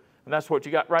after it. And that's what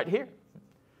you got right here.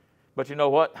 But you know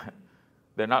what?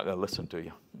 They're not going to listen to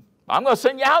you. I'm going to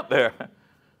send you out there.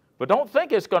 But don't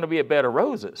think it's going to be a bed of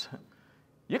roses.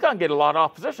 You're going to get a lot of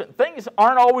opposition. Things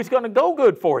aren't always going to go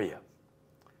good for you.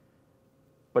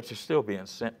 But you're still being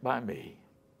sent by me.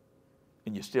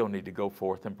 And you still need to go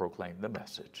forth and proclaim the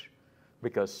message.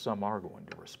 Because some are going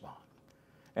to respond.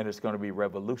 And it's going to be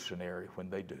revolutionary when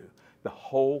they do. The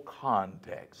whole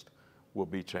context will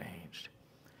be changed.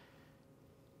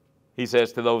 He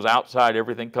says to those outside,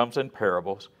 everything comes in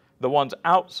parables. The ones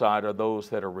outside are those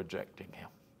that are rejecting him.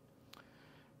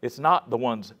 It's not the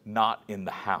ones not in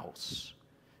the house.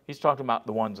 He's talking about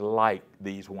the ones like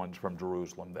these ones from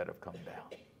Jerusalem that have come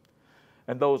down.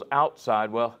 And those outside,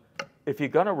 well, if you're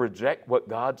going to reject what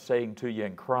God's saying to you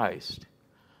in Christ,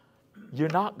 you're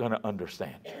not going to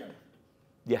understand it.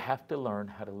 You have to learn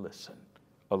how to listen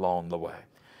along the way.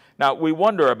 Now, we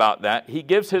wonder about that. He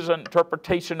gives his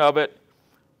interpretation of it.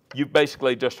 You've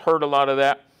basically just heard a lot of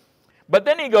that. But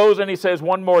then he goes and he says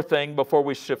one more thing before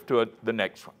we shift to the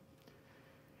next one.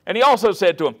 And he also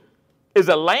said to him, is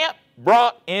a lamp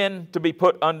brought in to be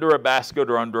put under a basket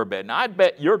or under a bed? Now, I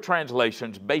bet your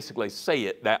translations basically say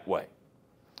it that way.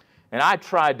 And I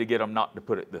tried to get them not to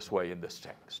put it this way in this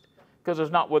text, because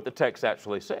it's not what the text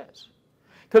actually says.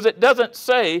 Because it doesn't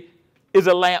say, is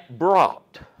a lamp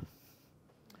brought?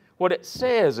 What it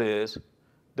says is,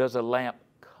 does a lamp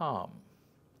come?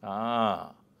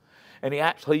 And he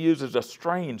actually uses a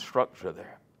strange structure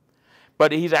there.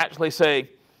 But he's actually saying,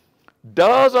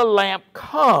 does a lamp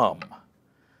come?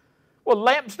 Well,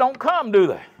 lamps don't come, do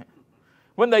they?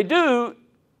 When they do,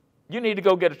 you need to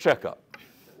go get a checkup,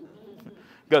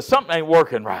 because something ain't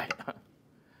working right.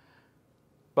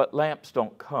 But lamps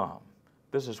don't come.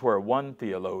 This is where one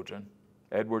theologian,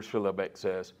 Edward Schillebeck,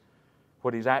 says,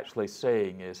 what he's actually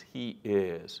saying is he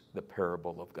is the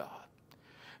parable of God.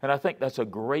 And I think that's a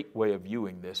great way of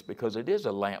viewing this, because it is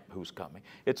a lamp who's coming.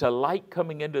 It's a light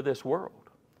coming into this world.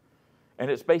 And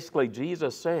it's basically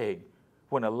Jesus saying,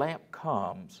 when a lamp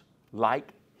comes,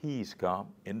 like he's come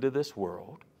into this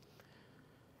world,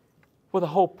 well, the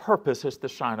whole purpose is to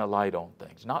shine a light on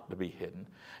things, not to be hidden.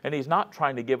 And he's not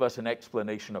trying to give us an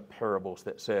explanation of parables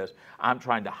that says, I'm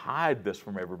trying to hide this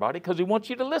from everybody, because he wants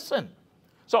you to listen.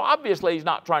 So obviously he's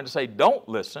not trying to say don't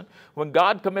listen. When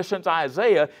God commissions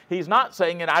Isaiah, he's not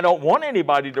saying, and I don't want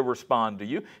anybody to respond to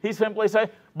you. He's simply saying,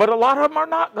 but a lot of them are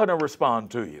not going to respond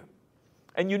to you.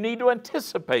 And you need to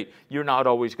anticipate you're not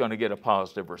always going to get a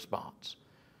positive response.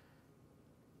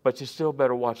 But you still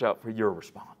better watch out for your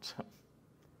response.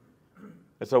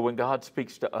 And so when God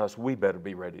speaks to us, we better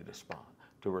be ready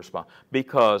to respond.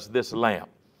 Because this lamp,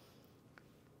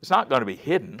 it's not going to be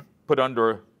hidden, put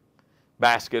under a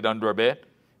basket, under a bed.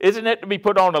 Isn't it to be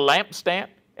put on a lampstand?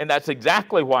 And that's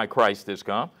exactly why Christ has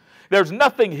come. There's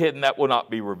nothing hidden that will not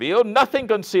be revealed, nothing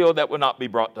concealed that will not be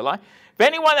brought to light. If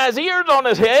anyone has ears on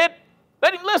his head,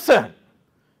 let him listen.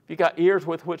 If you got ears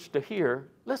with which to hear,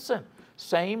 listen.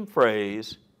 Same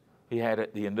phrase he had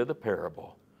at the end of the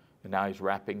parable. And now he's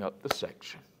wrapping up the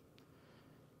section.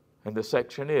 And the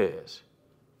section is,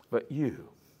 but you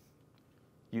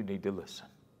need to listen.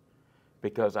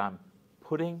 Because I'm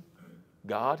putting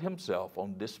God himself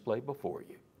on display before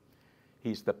you.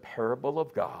 He's the parable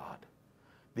of God,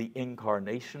 the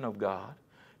incarnation of God,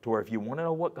 to where if you want to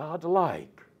know what God's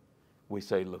like, we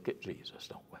say, look at Jesus,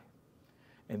 don't we?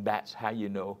 And that's how you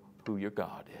know who your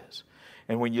God is.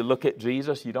 And when you look at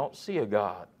Jesus, you don't see a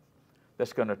God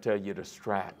that's going to tell you to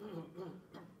strap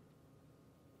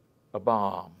a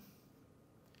bomb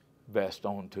vest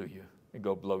onto you and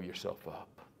go blow yourself up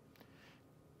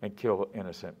and kill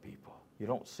innocent people. You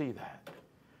don't see that.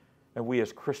 And we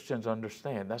as Christians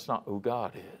understand that's not who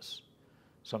God is.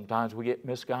 Sometimes we get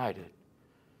misguided.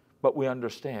 But we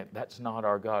understand that's not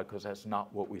our God, because that's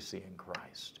not what we see in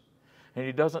Christ. And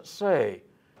he doesn't say,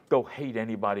 go hate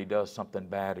anybody who does something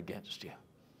bad against you,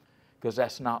 because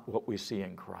that's not what we see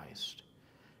in Christ.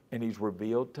 And he's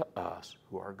revealed to us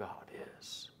who our God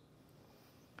is.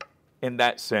 In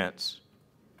that sense,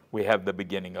 we have the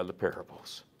beginning of the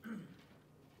parables.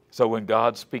 So when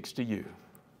God speaks to you,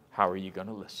 how are you going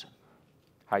to listen?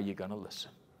 How are you going to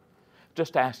listen?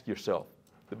 Just ask yourself,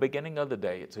 the beginning of the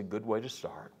day, it's a good way to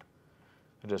start.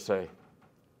 And just say,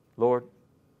 Lord,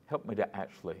 help me to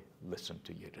actually listen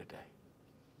to you today.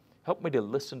 Help me to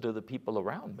listen to the people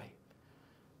around me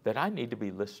that I need to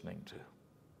be listening to.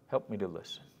 Help me to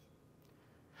listen.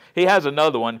 He has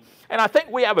another one, and I think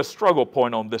we have a struggle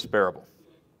point on this parable.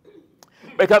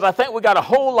 Because I think we got a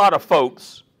whole lot of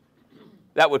folks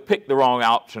that would pick the wrong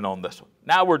option on this one.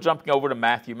 Now we're jumping over to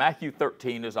Matthew. Matthew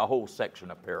 13 is a whole section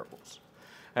of parables.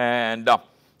 And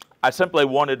I simply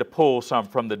wanted to pull some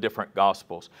from the different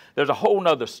Gospels. There's a whole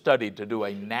other study to do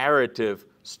a narrative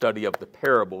study of the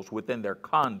parables within their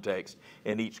context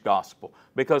in each Gospel,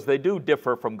 because they do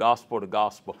differ from Gospel to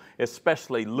Gospel,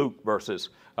 especially Luke versus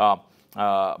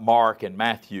Mark and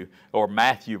Matthew, or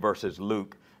Matthew versus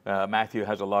Luke. Matthew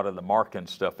has a lot of the Markan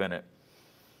stuff in it.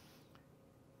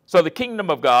 So the kingdom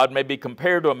of God may be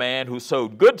compared to a man who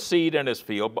sowed good seed in his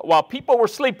field, but while people were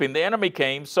sleeping, the enemy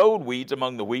came, sowed weeds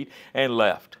among the wheat, and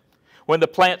left. When the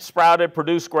plant sprouted,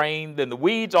 produced grain, then the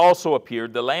weeds also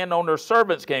appeared. The landowner's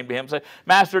servants came to him and said,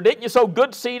 Master, didn't you sow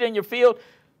good seed in your field?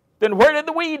 Then where did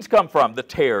the weeds come from? The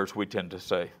tares, we tend to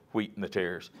say, wheat and the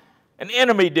tares. An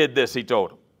enemy did this, he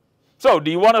told him. So do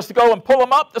you want us to go and pull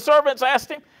them up? The servants asked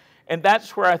him. And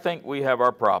that's where I think we have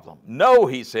our problem. No,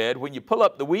 he said, when you pull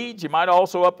up the weeds, you might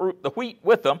also uproot the wheat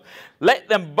with them. Let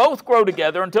them both grow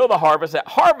together until the harvest. At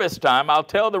harvest time, I'll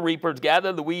tell the reapers,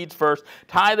 gather the weeds first,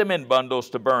 tie them in bundles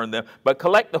to burn them, but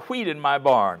collect the wheat in my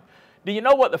barn. Do you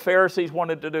know what the Pharisees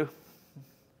wanted to do?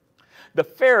 The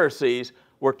Pharisees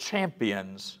were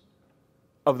champions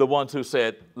of the ones who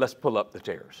said, let's pull up the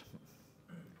tares.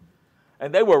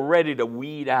 And they were ready to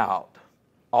weed out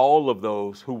all of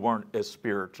those who weren't as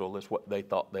spiritual as what they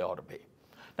thought they ought to be.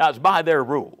 Now, it's by their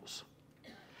rules,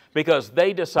 because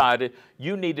they decided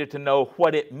you needed to know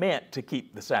what it meant to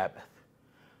keep the Sabbath.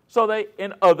 So they,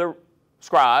 and other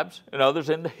scribes and others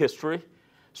in the history,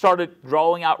 started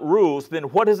drawing out rules. Then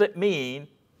what does it mean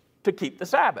to keep the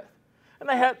Sabbath? And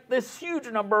they had this huge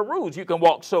number of rules. You can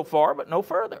walk so far, but no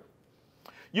further.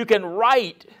 You can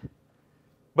write,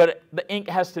 but the ink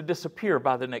has to disappear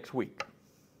by the next week.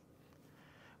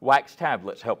 Wax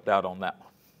tablets helped out on that one,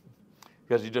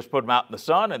 because you just put them out in the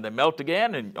sun and they melt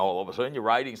again, and all of a sudden your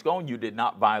writing's gone. You did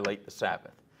not violate the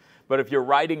Sabbath. But if your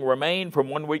writing remained from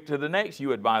one week to the next,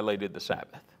 you had violated the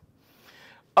Sabbath.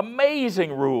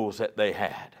 Amazing rules that they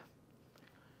had.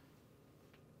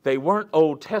 They weren't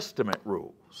Old Testament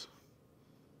rules.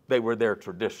 They were their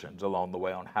traditions along the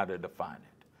way on how to define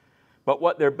it. But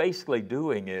what they're basically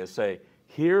doing is say,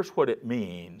 here's what it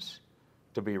means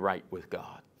to be right with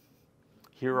God.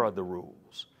 Here are the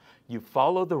rules. You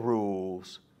follow the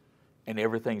rules and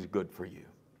everything's good for you.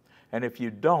 And if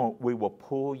you don't, we will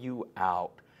pull you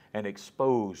out and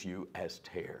expose you as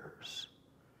tares.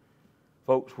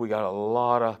 Folks, we got a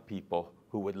lot of people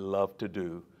who would love to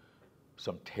do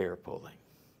some tare pulling.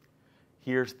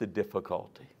 Here's the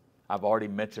difficulty. I've already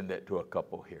mentioned it to a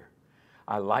couple here.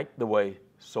 I like the way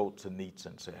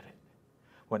Solzhenitsyn said it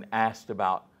when asked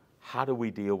about how do we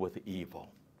deal with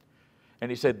evil. And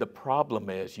he said, the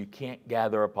problem is you can't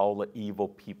gather up all the evil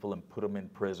people and put them in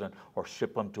prison or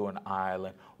ship them to an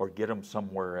island or get them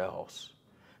somewhere else.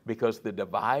 Because the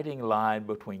dividing line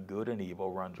between good and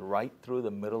evil runs right through the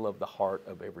middle of the heart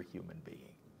of every human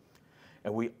being.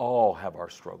 And we all have our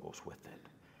struggles with it.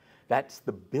 That's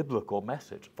the biblical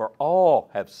message. For all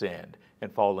have sinned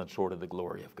and fallen short of the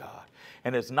glory of God.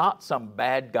 And it's not some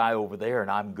bad guy over there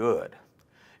and I'm good.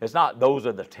 It's not those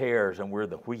are the tares and we're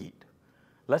the wheat.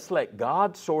 Let's let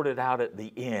God sort it out at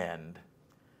the end,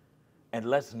 and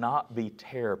let's not be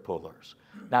tare pullers.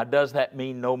 Now, does that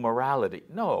mean no morality?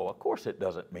 No, of course it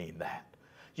doesn't mean that.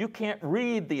 You can't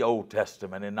read the Old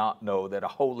Testament and not know that a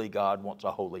holy God wants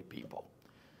a holy people.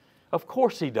 Of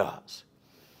course he does.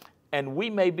 And we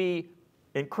may be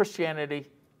in Christianity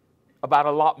about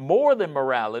a lot more than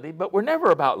morality, but we're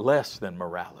never about less than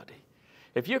morality.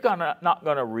 If you're not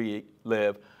going to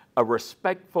live a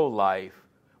respectful life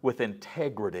with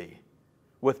integrity,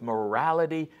 with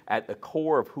morality at the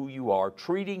core of who you are,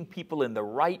 treating people in the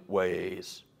right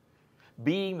ways,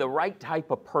 being the right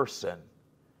type of person,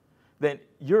 then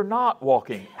you're not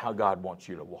walking how God wants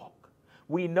you to walk.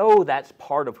 We know that's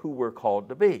part of who we're called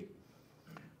to be.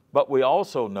 But we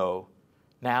also know,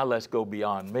 now let's go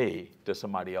beyond me to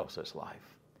somebody else's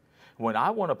life. When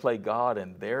I want to play God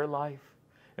in their life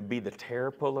and be the tare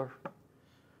puller,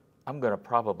 I'm going to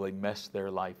probably mess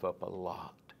their life up a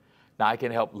lot. Now, I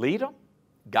can help lead them,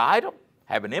 guide them,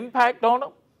 have an impact on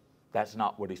them. That's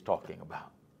not what he's talking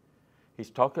about.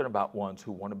 He's talking about ones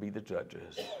who want to be the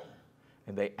judges,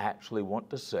 and they actually want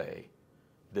to say,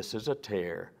 this is a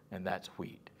tare and that's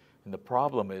wheat. And the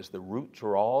problem is the roots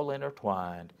are all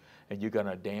intertwined, and you're going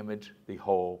to damage the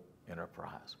whole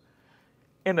enterprise.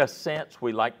 In a sense,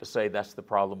 we like to say that's the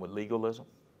problem with legalism,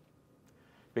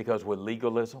 because with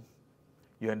legalism,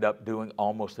 you end up doing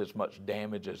almost as much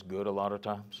damage as good a lot of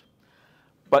times.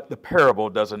 But the parable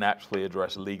doesn't actually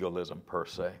address legalism per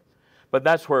se. But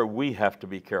that's where we have to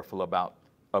be careful about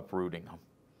uprooting them.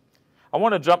 I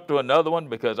want to jump to another one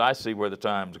because I see where the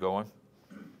time's going.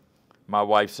 My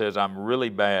wife says I'm really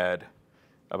bad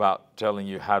about telling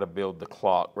you how to build the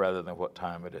clock rather than what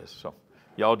time it is. So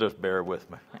y'all just bear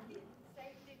with me. Did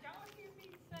y'all hear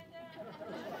me say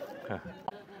that?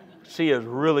 She is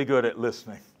really good at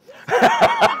listening.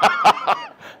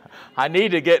 I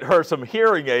need to get her some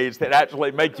hearing aids that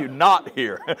actually make you not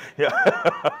hear.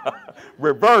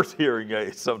 Reverse hearing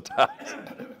aids sometimes.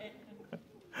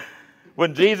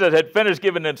 When Jesus had finished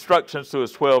giving instructions to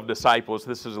his 12 disciples,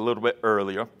 this is a little bit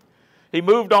earlier, he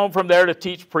moved on from there to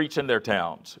teach, preach in their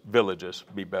towns, villages,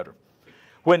 be better.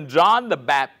 When John the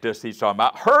Baptist, he's talking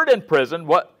about, heard in prison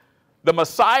what the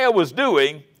Messiah was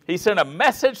doing, he sent a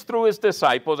message through his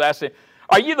disciples asking,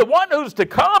 are you the one who's to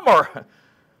come, or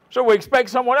should we expect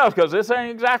someone else? Because this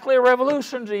ain't exactly a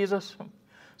revolution, Jesus.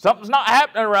 Something's not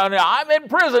happening around here. I'm in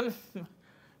prison.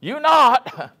 You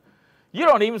not. You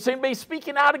don't even seem to be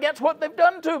speaking out against what they've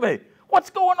done to me. What's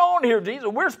going on here, Jesus?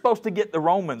 We're supposed to get the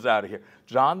Romans out of here.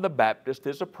 John the Baptist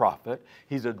is a prophet.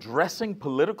 He's addressing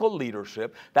political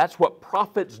leadership. That's what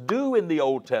prophets do in the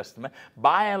Old Testament.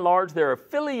 By and large, they're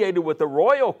affiliated with the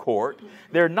royal court.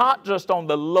 They're not just on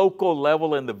the local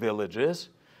level in the villages.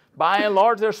 By and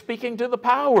large, they're speaking to the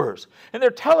powers. And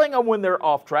they're telling them when they're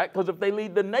off track, because if they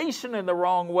lead the nation in the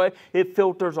wrong way, it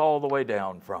filters all the way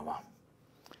down from them.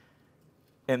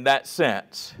 In that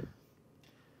sense,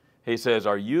 he says,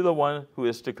 are you the one who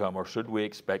is to come, or should we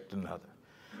expect another?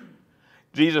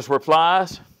 Jesus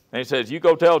replies, and he says, you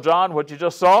go tell John what you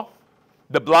just saw.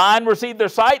 The blind receive their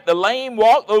sight, the lame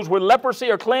walk, those with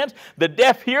leprosy are cleansed, the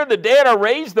deaf hear, the dead are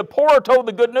raised, the poor are told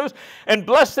the good news, and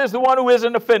blessed is the one who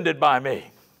isn't offended by me.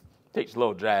 Takes a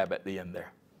little jab at the end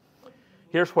there.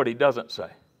 Here's what he doesn't say.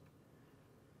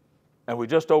 And we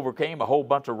just overcame a whole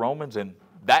bunch of Romans in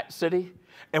that city,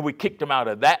 and we kicked them out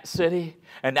of that city,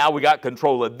 and now we got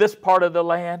control of this part of the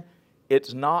land.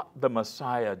 It's not the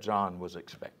Messiah John was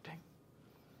expecting.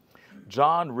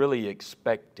 John really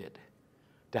expected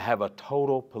to have a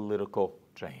total political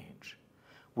change.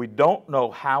 We don't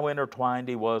know how intertwined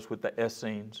he was with the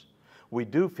Essenes. We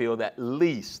do feel that at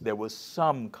least there was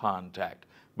some contact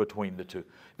between the two.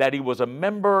 That he was a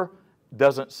member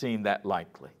doesn't seem that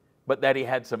likely, but that he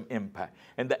had some impact.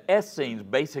 And the Essenes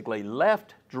basically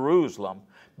left Jerusalem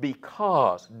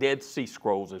because, Dead Sea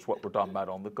Scrolls is what we're talking about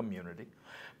on the community,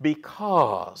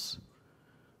 because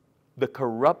the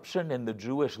corruption in the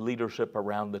Jewish leadership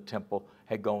around the temple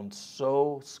had gone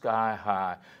so sky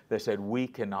high, they said, we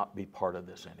cannot be part of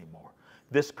this anymore.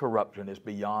 This corruption is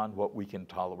beyond what we can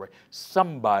tolerate.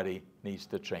 Somebody needs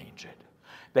to change it.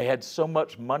 They had so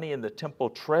much money in the temple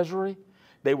treasury,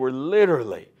 they were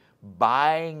literally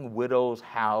buying widows'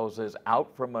 houses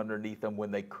out from underneath them when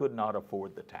they could not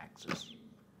afford the taxes.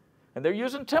 And they're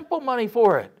using temple money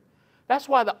for it. That's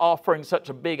why the offering's such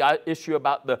a big issue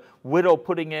about the widow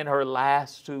putting in her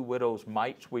last 2 widows'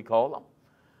 mites, we call them.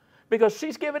 Because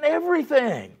she's given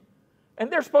everything. And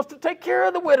they're supposed to take care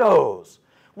of the widows.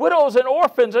 Widows and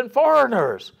orphans and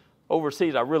foreigners.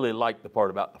 Overseas, I really like the part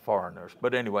about the foreigners.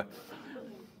 But anyway,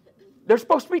 they're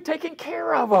supposed to be taking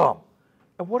care of them.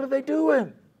 And what are they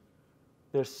doing?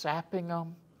 They're sapping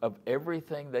them of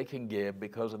everything they can give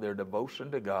because of their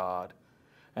devotion to God.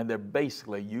 And they're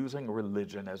basically using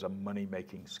religion as a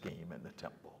money-making scheme in the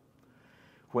temple.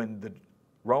 When the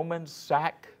Romans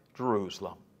sack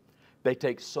Jerusalem, they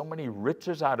take so many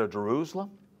riches out of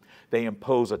Jerusalem. They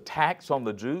impose a tax on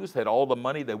the Jews that all the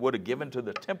money they would have given to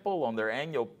the temple on their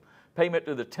annual payment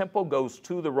to the temple goes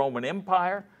to the Roman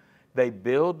Empire. They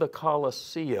build the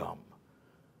Colosseum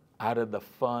out of the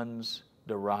funds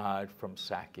derived from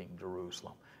sacking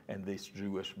Jerusalem and this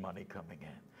Jewish money coming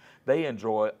in. They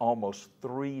enjoy almost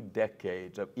 3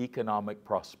 decades of economic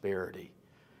prosperity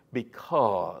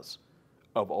because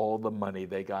of all the money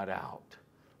they got out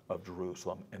of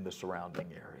Jerusalem and the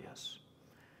surrounding areas.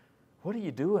 What are you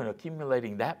doing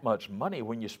accumulating that much money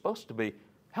when you're supposed to be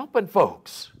helping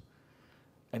folks?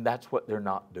 And that's what they're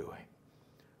not doing.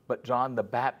 But John the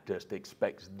Baptist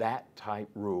expects that type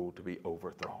rule to be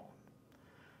overthrown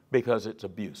because it's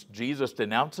abuse. Jesus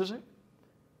denounces it.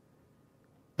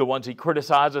 The ones he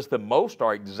criticizes the most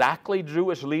are exactly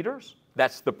Jewish leaders.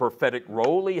 That's the prophetic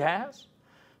role he has.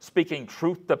 Speaking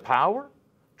truth to power,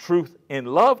 truth in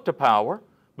love to power,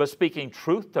 but speaking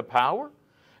truth to power.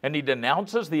 And he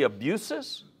denounces the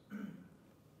abuses.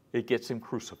 It gets him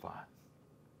crucified.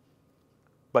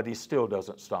 But he still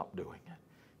doesn't stop doing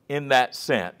it. In that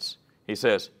sense, he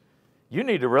says, you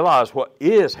need to realize what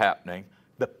is happening.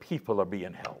 The people are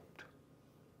being helped.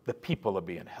 The people are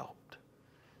being helped.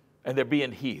 And they're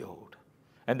being healed.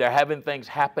 And they're having things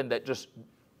happen that just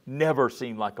never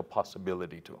seemed like a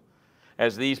possibility to them.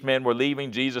 As these men were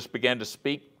leaving, Jesus began to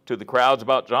speak to the crowds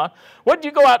about John. What did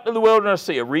you go out to the wilderness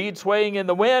to see? A reed swaying in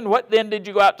the wind? What then did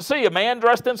you go out to see? A man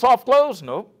dressed in soft clothes?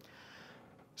 No.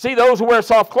 See, those who wear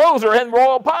soft clothes are in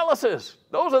royal palaces.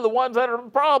 Those are the ones that are the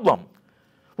problem.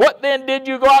 What then did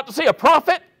you go out to see? A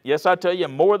prophet? Yes, I tell you,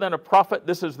 more than a prophet,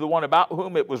 this is the one about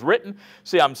whom it was written.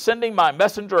 See, I'm sending my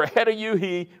messenger ahead of you.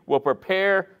 He will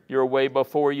prepare your way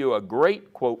before you. A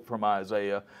great quote from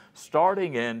Isaiah,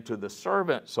 starting into the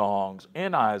servant songs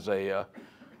in Isaiah,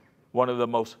 one of the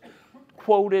most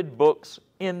quoted books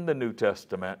in the New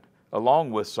Testament,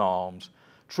 along with Psalms.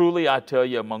 Truly, I tell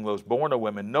you, among those born of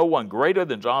women, no one greater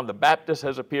than John the Baptist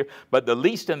has appeared, but the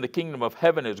least in the kingdom of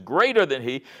heaven is greater than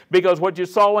he, because what you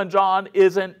saw in John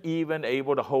isn't even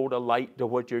able to hold a light to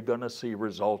what you're going to see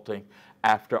resulting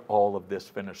after all of this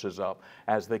finishes up,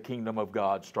 as the kingdom of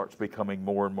God starts becoming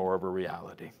more and more of a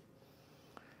reality.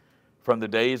 From the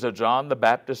days of John the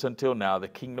Baptist until now, the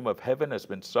kingdom of heaven has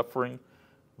been suffering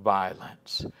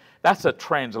violence. That's a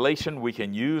translation we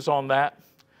can use on that.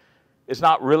 It's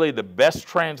not really the best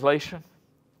translation.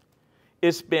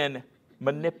 It's been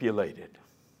manipulated,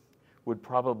 would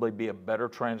probably be a better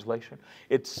translation.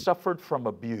 It suffered from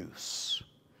abuse.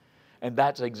 And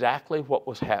that's exactly what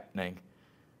was happening.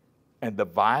 And the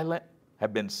violent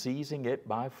have been seizing it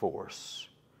by force.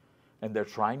 And they're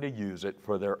trying to use it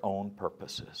for their own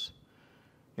purposes.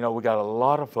 You know, we got a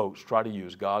lot of folks try to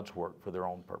use God's work for their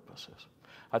own purposes.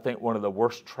 I think one of the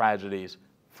worst tragedies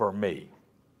for me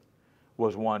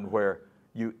was one where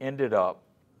you ended up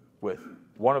with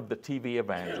one of the TV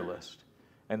evangelists,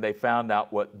 and they found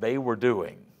out what they were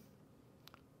doing.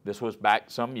 This was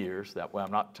back some years. That way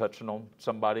I'm not touching on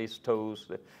somebody's toes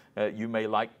that you may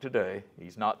like today.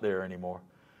 He's not there anymore.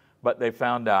 But they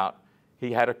found out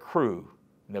he had a crew,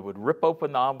 and they would rip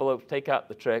open the envelopes, take out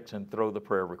the checks, and throw the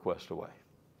prayer request away.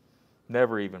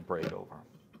 Never even prayed over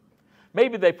them.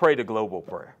 Maybe they prayed a global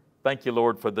prayer. Thank you,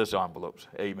 Lord, for this envelopes.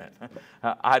 Amen.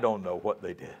 I don't know what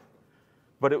they did.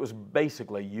 But it was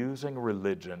basically using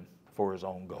religion for his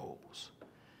own goals.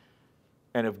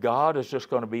 And if God is just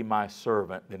going to be my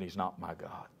servant, then he's not my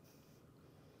God.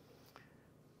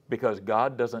 Because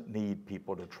God doesn't need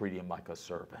people to treat him like a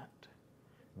servant.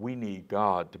 We need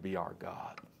God to be our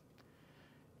God.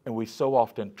 And we so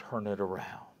often turn it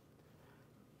around.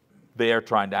 They are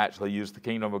trying to actually use the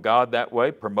kingdom of God that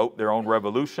way, promote their own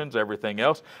revolutions, everything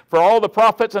else. For all the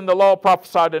prophets and the law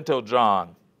prophesied until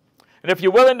John. And if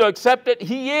you're willing to accept it,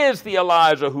 he is the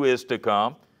Elijah who is to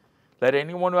come. Let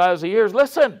anyone who has ears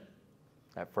listen.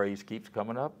 That phrase keeps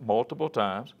coming up multiple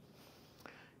times.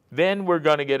 Then we're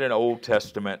going to get an Old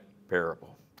Testament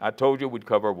parable. I told you we'd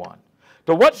cover one.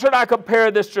 To what should I compare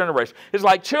this generation? It's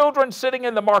like children sitting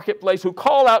in the marketplace who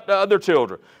call out to other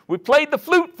children. We played the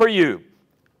flute for you,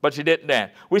 but you didn't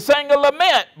dance. We sang a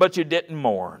lament, but you didn't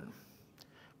mourn.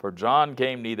 For John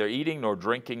came neither eating nor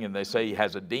drinking, and they say he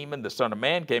has a demon. The Son of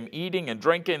Man came eating and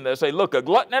drinking, and they say, look, a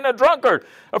glutton and a drunkard,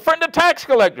 a friend of tax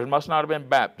collectors. Must not have been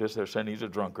Baptist. They're saying he's a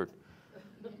drunkard.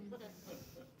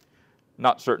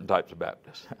 Not certain types of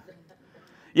Baptists.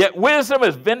 Yet wisdom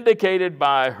is vindicated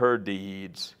by her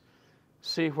deeds.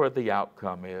 See where the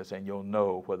outcome is, and you'll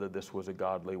know whether this was a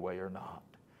godly way or not.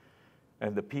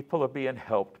 And the people are being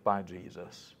helped by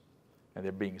Jesus, and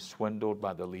they're being swindled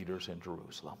by the leaders in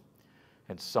Jerusalem.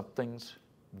 And something's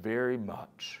very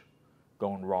much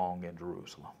gone wrong in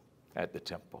Jerusalem at the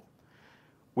temple.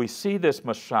 We see this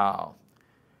mashal.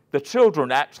 The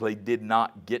children actually did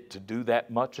not get to do that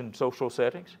much in social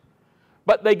settings,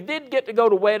 but they did get to go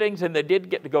to weddings and they did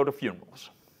get to go to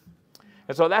funerals.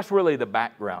 And so that's really the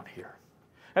background here.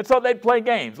 And so they'd play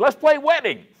games. Let's play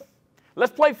wedding.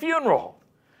 Let's play funeral.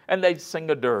 And they'd sing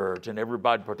a dirge, and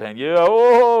everybody pretend, yeah,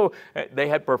 oh. They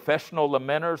had professional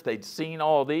lamenters. They'd seen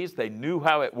all these. They knew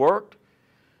how it worked.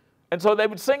 And so they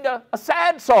would sing a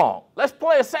sad song. Let's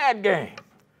play a sad game.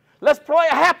 Let's play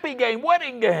a happy game,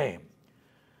 wedding game.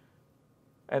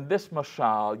 And this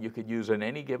mashal you could use in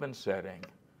any given setting,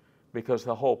 because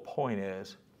the whole point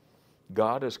is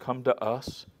God has come to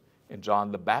us in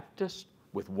John the Baptist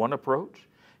with one approach.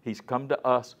 He's come to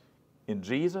us in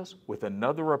Jesus with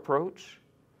another approach.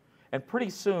 And pretty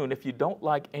soon, if you don't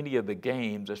like any of the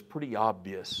games, it's pretty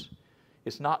obvious.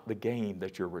 It's not the game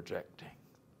that you're rejecting.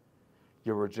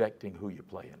 You're rejecting who you're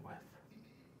playing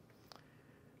with.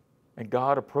 And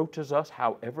God approaches us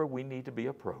however we need to be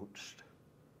approached.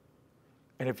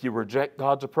 And if you reject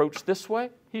God's approach this way,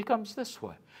 he comes this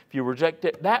way. If you reject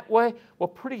it that way, well,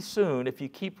 pretty soon, if you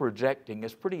keep rejecting,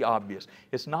 it's pretty obvious.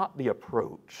 It's not the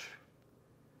approach.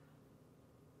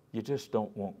 You just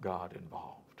don't want God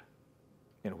involved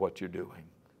in what you're doing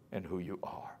and who you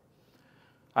are.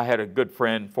 I had a good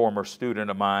friend, former student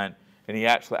of mine, and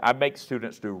I make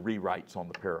students do rewrites on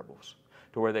the parables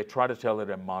to where they try to tell it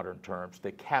in modern terms.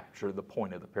 They capture the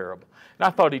point of the parable. And I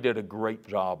thought he did a great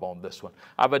job on this one.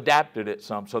 I've adapted it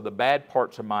some, so the bad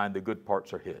parts are mine, the good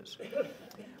parts are his.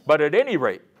 But at any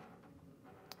rate,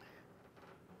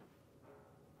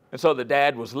 and so the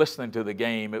dad was listening to the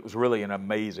game. It was really an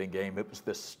amazing game. It was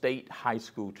the state high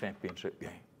school championship game.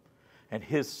 And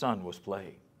his son was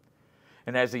playing.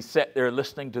 And as he sat there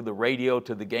listening to the radio,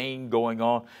 to the game going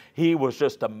on, he was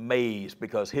just amazed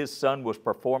because his son was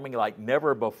performing like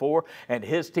never before, and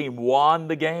his team won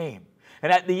the game.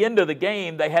 And at the end of the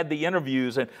game, they had the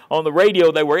interviews, and on the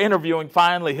radio, they were interviewing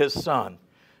finally his son.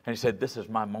 And he said, this is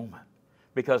my moment.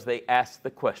 Because they asked the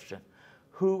question,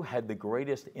 who had the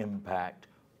greatest impact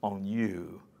on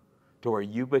you to where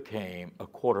you became a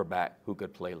quarterback who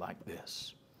could play like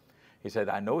this? He said,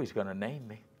 I know he's going to name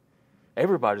me.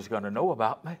 Everybody's going to know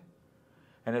about me.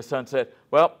 And his son said,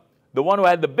 well, the one who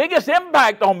had the biggest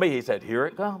impact on me, he said, here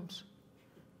it comes,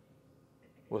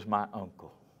 was my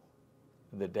uncle.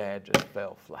 And the dad just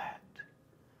fell flat.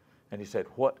 And he said,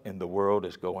 what in the world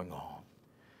is going on?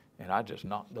 And I just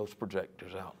knocked those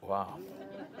projectors out. Wow.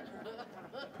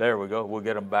 There we go. We'll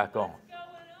get them back on.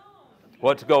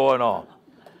 What's going on?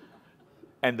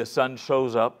 And the son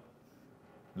shows up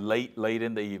late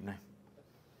in the evening,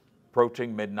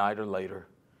 approaching midnight or later.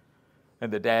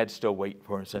 And the dad's still waiting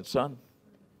for him and said, son,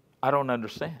 I don't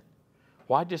understand.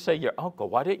 Why'd you say your uncle?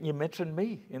 Why didn't you mention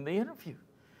me in the interview?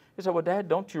 He said, well, Dad,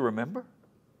 don't you remember?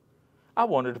 I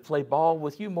wanted to play ball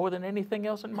with you more than anything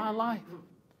else in my life.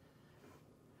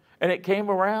 And it came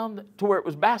around to where it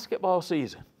was basketball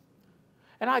season.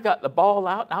 And I got the ball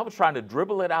out, and I was trying to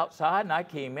dribble it outside, and I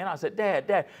came in. I said,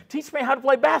 Dad, teach me how to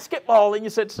play basketball. And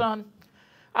you said, son,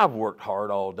 I've worked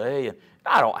hard all day, and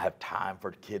I don't have time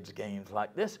for kids' games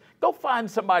like this. Go find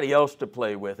somebody else to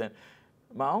play with. And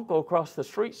my uncle across the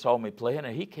street saw me playing,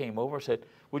 and he came over and said,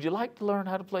 would you like to learn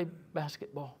how to play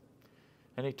basketball?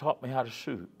 And he taught me how to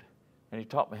shoot, and he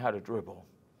taught me how to dribble.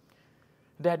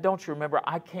 Dad, don't you remember,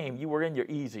 you were in your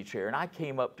easy chair, and I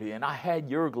came up to you, and I had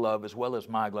your glove as well as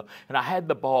my glove, and I had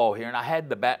the ball here, and I had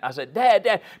the bat. I said,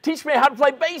 Dad, teach me how to play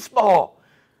baseball.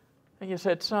 And you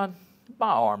said, son,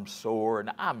 my arm's sore,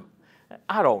 and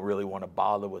I don't really want to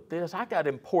bother with this. I got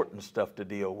important stuff to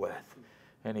deal with.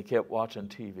 And he kept watching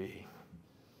TV.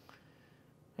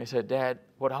 He said, Dad,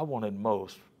 what I wanted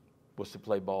most was to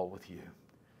play ball with you.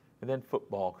 And then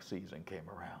football season came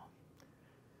around.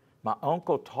 My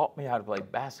uncle taught me how to play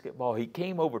basketball. He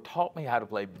came over, taught me how to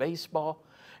play baseball.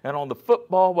 And on the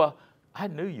football, well, I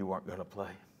knew you weren't going to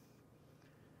play.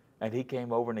 And he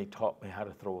came over and he taught me how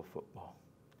to throw a football.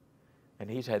 And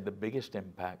he's had the biggest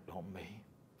impact on me.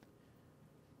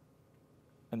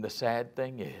 And the sad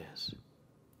thing is,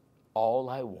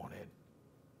 all I wanted,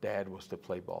 Dad, was to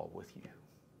play ball with you.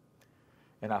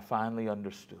 And I finally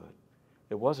understood.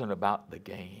 It wasn't about the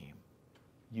game.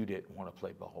 You didn't want to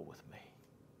play ball with me.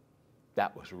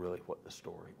 That was really what the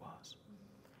story was.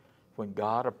 When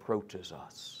God approaches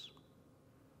us,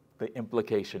 the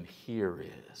implication here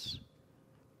is,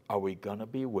 are we going to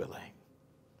be willing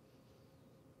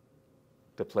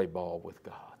to play ball with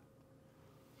God?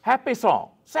 Happy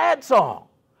song, sad song,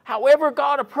 however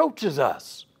God approaches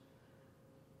us.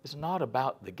 It's not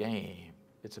about the game,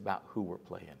 it's about who we're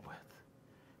playing with.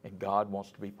 And God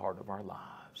wants to be part of our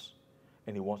lives.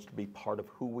 And He wants to be part of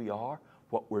who we are,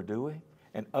 what we're doing,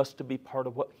 and us to be part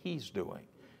of what He's doing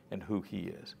and who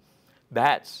He is.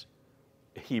 That's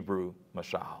Hebrew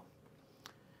Mashal.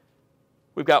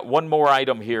 We've got one more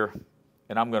item here,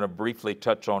 and I'm going to briefly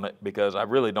touch on it because I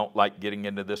really don't like getting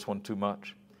into this one too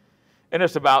much. And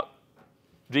it's about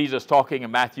Jesus talking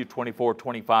in Matthew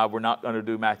 24:25. We're not going to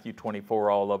do Matthew 24,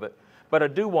 all of it. But I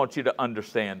do want you to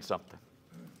understand something.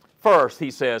 First,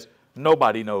 He says,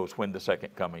 nobody knows when the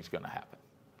second coming is going to happen.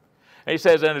 And He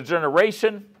says, in a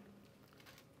generation,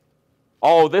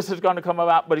 all this is going to come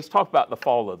about, but He's talked about the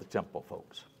fall of the temple,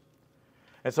 folks.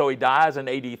 And so He dies in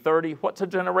AD 30. What's a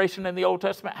generation in the Old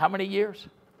Testament? How many years?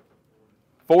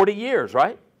 40 years,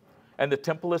 right? And the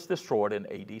temple is destroyed in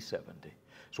AD 70.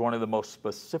 It's one of the most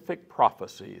specific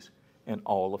prophecies in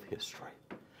all of history.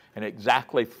 And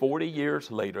exactly 40 years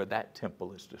later, that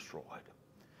temple is destroyed.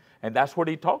 And that's what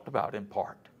He talked about in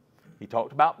part. He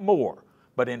talked about more,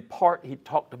 but in part He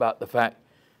talked about the fact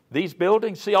these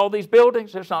buildings, see all these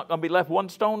buildings? There's not going to be left one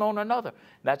stone on another.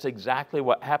 That's exactly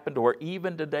what happened to where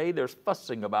even today there's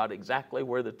fussing about exactly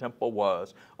where the temple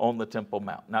was on the Temple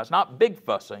Mount. Now, it's not big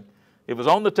fussing. It was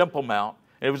on the Temple Mount.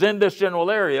 It was in this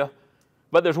general area.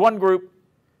 But there's one group,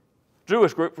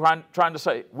 Jewish group, trying to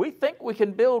say, we think we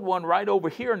can build one right over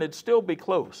here and it'd still be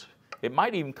close. It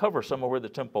might even cover some of where the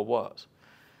temple was.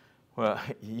 Well,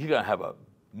 you're going to have a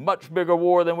much bigger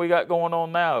war than we got going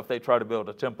on now if they try to build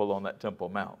a temple on that Temple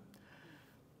Mount.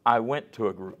 I went to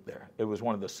a group there. It was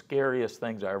one of the scariest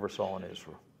things I ever saw in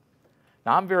Israel.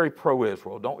 Now, I'm very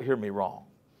pro-Israel. Don't hear me wrong.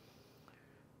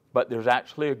 But there's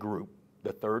actually a group,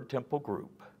 the Third Temple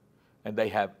group, and they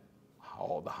have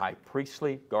all the high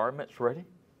priestly garments ready.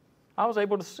 I was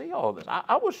able to see all this.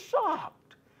 I was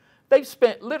shocked. They've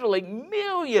spent literally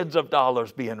millions of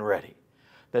dollars being ready.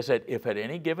 They said, if at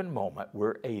any given moment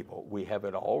we're able, we have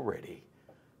it all ready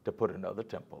to put another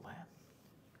temple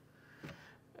in.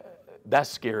 That's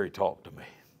scary talk to me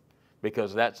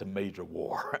because that's a major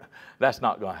war. That's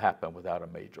not going to happen without a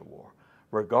major war.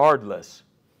 Regardless,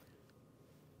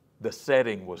 the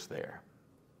setting was there.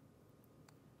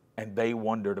 And they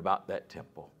wondered about that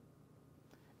temple.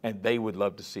 And they would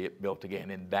love to see it built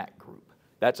again in that group.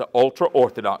 That's an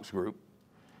ultra-Orthodox group.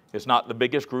 It's not the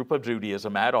biggest group of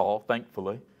Judaism at all,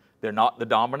 thankfully. They're not the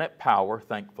dominant power,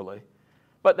 thankfully.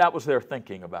 But that was their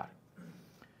thinking about it.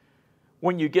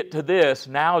 When you get to this,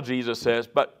 now Jesus says,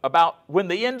 but about when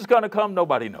the end's going to come,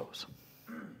 nobody knows.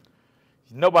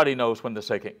 Nobody knows when the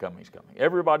second coming's coming.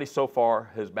 Everybody so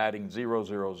far is batting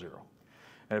 0-0-0.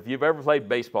 And if you've ever played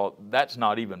baseball, that's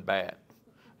not even bad.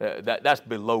 That's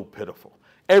below pitiful.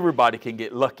 Everybody can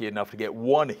get lucky enough to get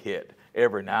one hit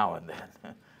every now and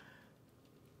then.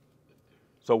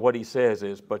 So what he says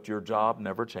is, but your job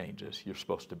never changes. You're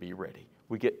supposed to be ready.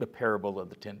 We get the parable of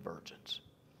the 10 virgins.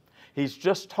 He's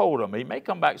just told them, he may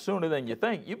come back sooner than you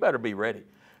think. You better be ready.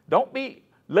 Don't be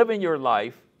living your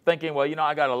life thinking, well,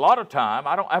 I got a lot of time.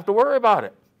 I don't have to worry about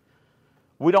it.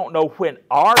 We don't know when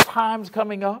our time's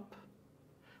coming up.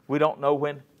 We don't know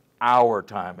when our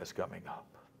time is coming up.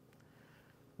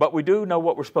 But we do know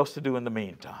what we're supposed to do in the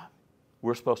meantime.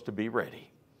 We're supposed to be ready.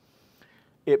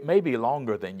 It may be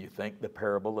longer than you think, the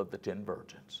parable of the 10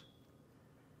 virgins.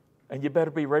 And you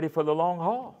better be ready for the long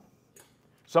haul.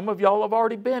 Some of y'all have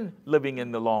already been living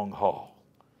in the long haul.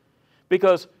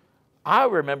 Because I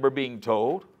remember being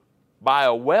told by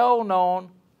a well-known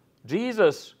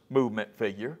Jesus movement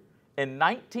figure, in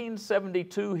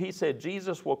 1972, he said,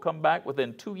 Jesus will come back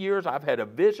within 2 years. I've had a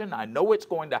vision. I know it's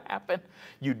going to happen.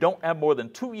 You don't have more than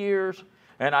 2 years.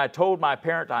 And I told my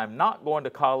parents, I'm not going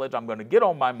to college. I'm going to get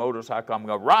on my motorcycle. I'm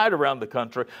going to ride around the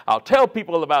country. I'll tell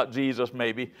people about Jesus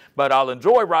maybe, but I'll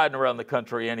enjoy riding around the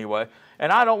country anyway.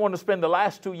 And I don't want to spend the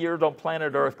last 2 years on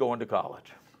planet Earth going to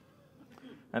college.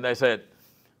 And they said,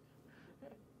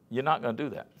 you're not going to do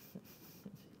that.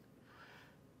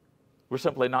 We're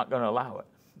simply not going to allow it.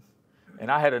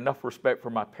 And I had enough respect for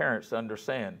my parents to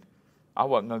understand I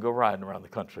wasn't going to go riding around the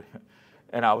country.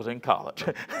 And I was in college.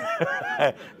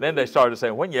 Then they started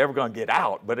saying, when are you ever going to get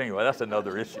out? But anyway, that's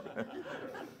another issue.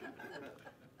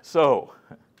 So,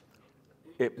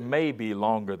 it may be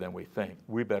longer than we think.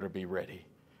 We better be ready.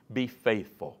 Be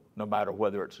faithful, no matter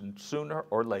whether it's sooner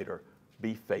or later.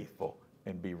 Be faithful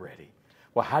and be ready.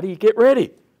 Well, how do you get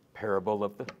ready? Parable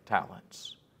of the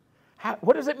talents.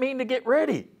 What does it mean to get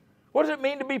ready? What does it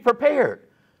mean to be prepared?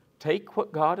 Take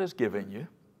what God has given you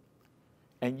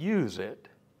and use it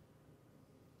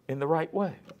in the right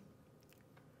way.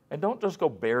 And don't just go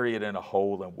bury it in a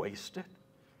hole and waste it.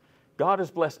 God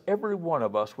has blessed every one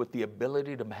of us with the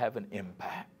ability to have an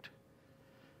impact.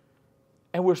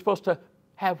 And we're supposed to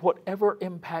have whatever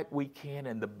impact we can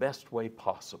in the best way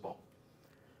possible.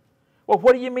 Well,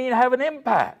 what do you mean have an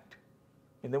impact?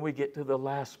 And then we get to the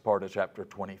last part of chapter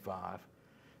 25.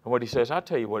 And what he says, I'll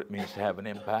tell you what it means to have an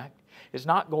impact. It's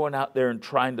not going out there and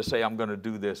trying to say, I'm going to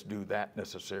do this, do that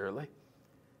necessarily.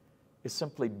 It's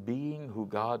simply being who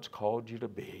God's called you to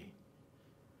be.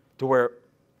 To where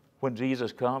when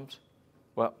Jesus comes,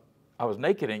 well, I was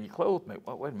naked and you clothed me.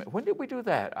 Well, wait a minute, when did we do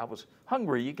that? I was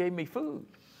hungry, you gave me food.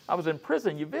 I was in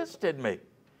prison, you visited me.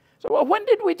 So, well, when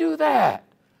did we do that?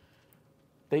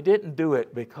 They didn't do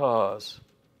it because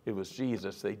it was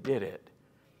Jesus. They did it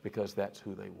because that's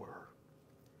who they were.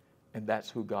 And that's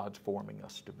who God's forming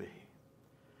us to be.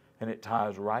 And it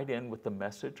ties right in with the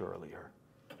message earlier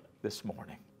this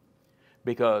morning.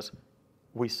 Because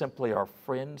we simply are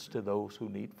friends to those who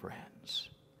need friends.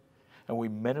 And we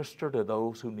minister to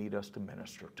those who need us to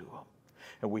minister to them.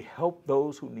 And we help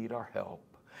those who need our help.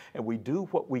 And we do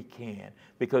what we can,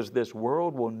 because this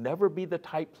world will never be the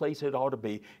tight place it ought to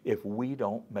be if we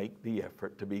don't make the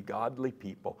effort to be godly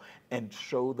people and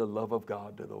show the love of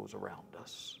God to those around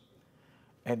us.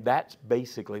 And that's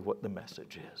basically what the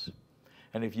message is.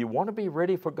 And if you want to be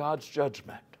ready for God's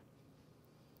judgment,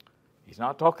 he's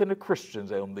not talking to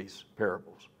Christians on these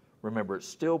parables. Remember, it's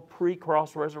still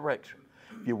pre-cross resurrection.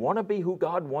 If you want to be who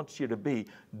God wants you to be,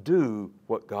 do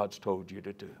what God's told you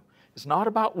to do. It's not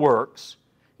about works.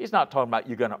 He's not talking about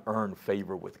you're going to earn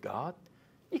favor with God.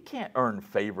 You can't earn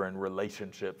favor in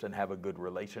relationships and have a good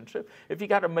relationship. If you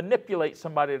got to manipulate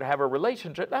somebody to have a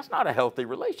relationship, that's not a healthy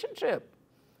relationship.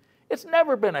 It's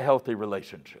never been a healthy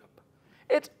relationship.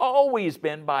 It's always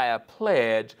been by a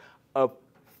pledge of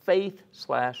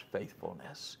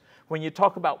faith/faithfulness. When you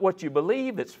talk about what you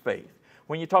believe, it's faith.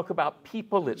 When you talk about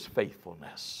people, it's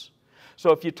faithfulness.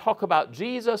 So if you talk about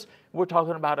Jesus, we're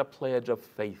talking about a pledge of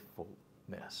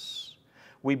faithfulness.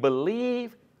 We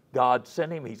believe God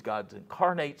sent him. He's God's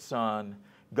incarnate Son.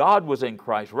 God was in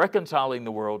Christ, reconciling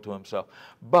the world to himself.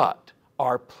 But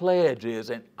our pledge is,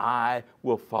 and I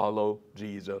will follow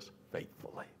Jesus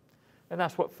faithfully. And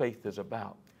that's what faith is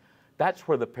about. That's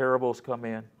where the parables come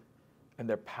in, and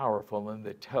they're powerful, and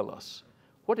they tell us,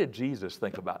 what did Jesus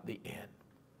think about the end?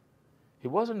 He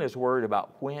wasn't as worried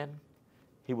about when.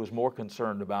 He was more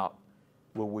concerned about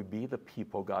will we be the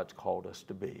people God's called us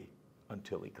to be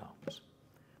until he comes?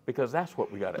 Because that's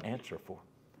what we got to answer for.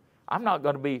 I'm not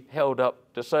going to be held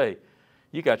up to say,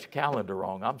 you got your calendar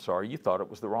wrong. I'm sorry, you thought it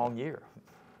was the wrong year.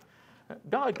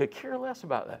 God could care less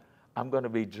about that. I'm going to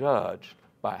be judged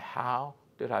by how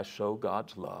did I show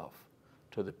God's love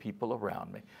to the people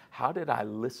around me? How did I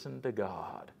listen to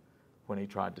God when he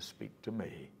tried to speak to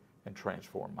me and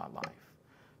transform my life?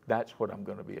 That's what I'm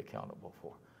going to be accountable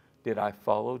for. Did I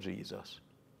follow Jesus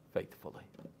faithfully?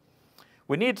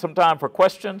 We need some time for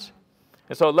questions.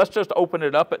 And so let's just open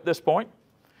it up at this point.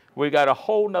 We've got a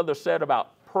whole nother set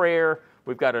about prayer.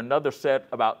 We've got another set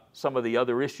about some of the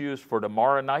other issues for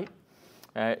tomorrow night.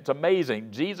 It's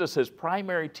amazing. Jesus'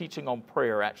 primary teaching on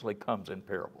prayer actually comes in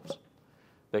parables.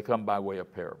 They come by way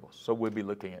of parables. So we'll be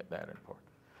looking at that in part.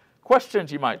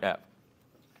 Questions you might have.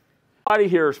 Everybody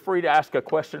here is free to ask a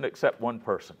question except one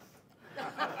person.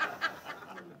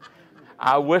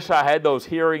 I wish I had those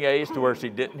hearing aids to where she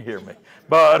didn't hear me.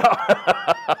 But If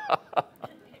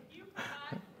you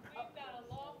mind, we've got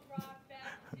a long drive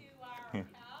back to our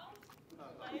house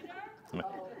later. Go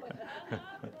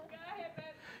ahead,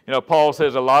 baby. you know, Paul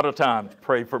says a lot of times,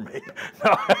 pray for me.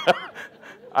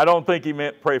 I don't think he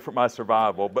meant pray for my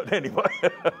survival, but anyway.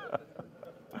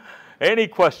 Any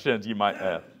questions you might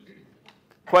have?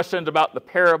 Questions about the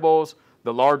parables,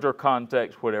 the larger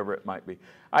context, whatever it might be.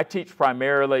 I teach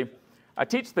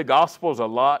the Gospels a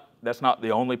lot. That's not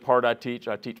the only part I teach.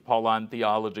 I teach Pauline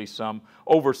theology some.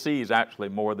 Overseas, actually,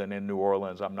 more than in New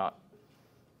Orleans. I'm not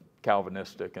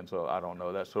Calvinistic, and so I don't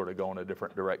know. That's sort of going a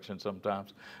different direction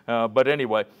sometimes. But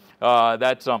anyway,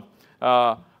 but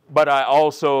I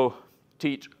also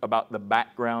teach about the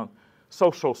background.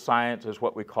 Social science is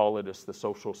what we call it. It's the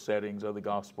social settings of the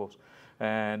Gospels.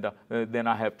 And then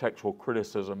I have textual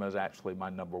criticism as actually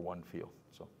my number one field.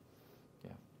 So,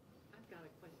 yeah. I've got a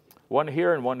question. One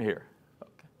here and one here.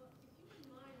 Okay. Well, if you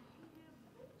don't mind, do you have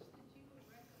books that you would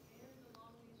recommend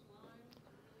along these lines to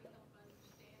really help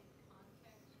understand the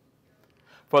context?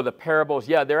 For the parables,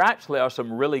 yeah, there actually are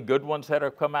some really good ones that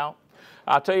have come out.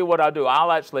 I'll tell you what I'll do.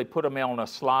 I'll actually put them on a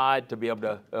slide to be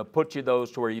able to put you those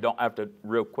to where you don't have to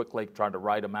real quickly try to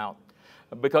write them out.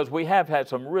 Because we have had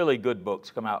some really good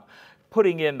books come out,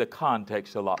 putting in the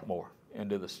context a lot more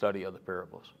into the study of the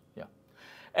parables. Yeah.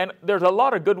 And there's a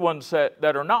lot of good ones that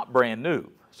are not brand new.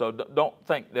 So don't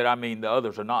think that I mean the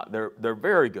others are not. They're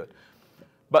very good.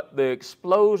 But the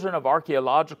explosion of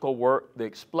archaeological work, the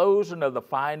explosion of the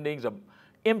findings of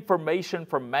information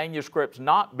from manuscripts,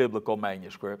 not biblical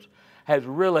manuscripts, has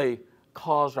really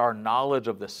caused our knowledge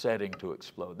of the setting to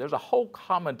explode. There's a whole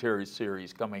commentary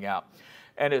series coming out,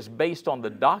 and it's based on the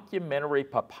documentary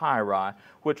papyri,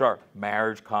 which are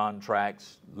marriage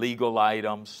contracts, legal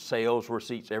items, sales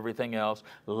receipts, everything else,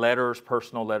 letters,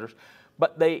 personal letters.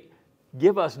 But they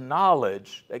give us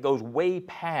knowledge that goes way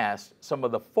past some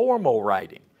of the formal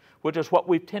writing, which is what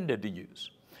we've tended to use.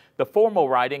 The formal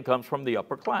writing comes from the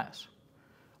upper class.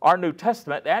 Our New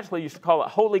Testament, they actually used to call it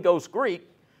Holy Ghost Greek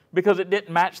because it didn't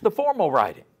match the formal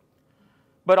writing.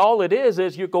 But all it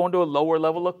is you're going to a lower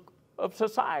level of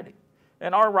society.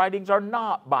 And our writings are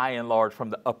not, by and large, from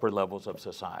the upper levels of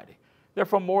society. They're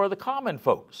from more of the common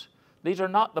folks. These are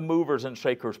not the movers and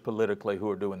shakers politically who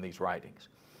are doing these writings.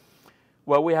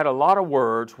 Well, we had a lot of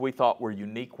words we thought were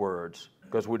unique words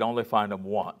because we'd only find them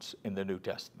once in the New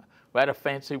Testament. We had a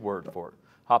fancy word for it,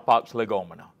 hapax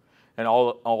legomena. And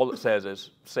all it says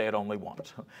is, say it only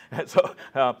once. And so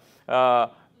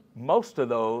most of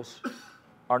those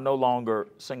are no longer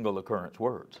single occurrence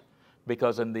words,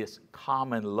 because in this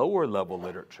common lower level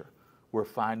literature, we're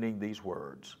finding these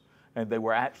words. And they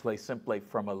were actually simply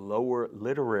from a lower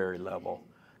literary level,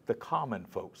 the common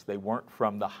folks. They weren't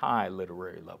from the high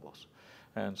literary levels.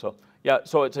 And so, yeah,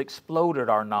 so it's exploded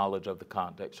our knowledge of the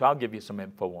context. So I'll give you some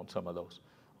info on some of those,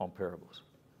 on parables.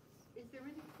 Is there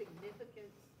any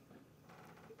significance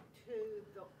to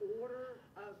the order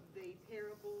of the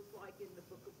parables, like in the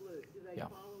book of Luke? Do they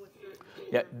follow a certain order?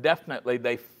 Yeah, definitely.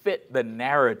 They fit the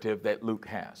narrative that Luke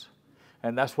has.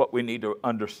 And that's what we need to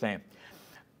understand.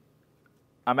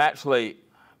 I've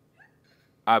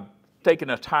taken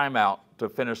a time out to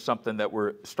finish something that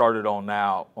we're started on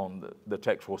now on the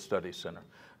Textual Studies Center.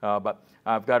 But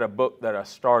I've got a book that I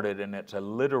started, and it's a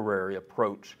literary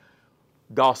approach,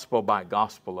 gospel by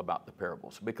gospel, about the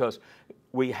parables. Because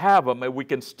we have them, and we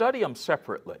can study them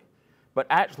separately. But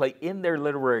actually, in their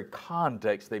literary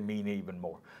context, they mean even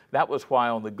more. That was why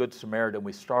on the Good Samaritan,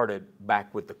 we started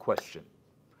back with the question,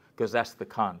 because that's the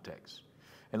context.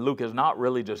 And Luke is not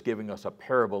really just giving us a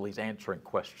parable, he's answering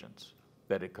questions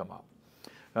that had come up.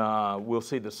 we'll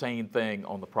see the same thing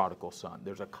on the prodigal son.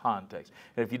 There's a context.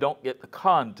 And if you don't get the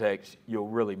context, you'll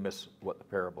really miss what the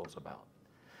parable is about.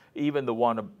 Even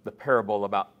the parable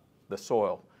about the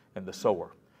soil and the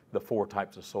sower, the 4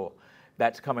 types of soil,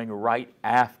 that's coming right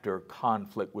after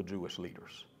conflict with Jewish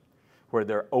leaders, where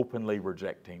they're openly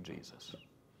rejecting Jesus.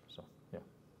 So, yeah.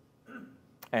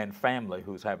 And family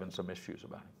who's having some issues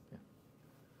about it.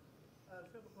 Yeah.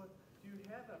 Simple question. Do you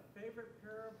have a favorite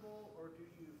parable, or do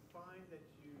you find that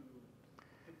you,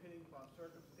 depending upon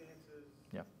circumstances,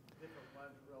 Yeah. different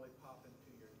ones really pop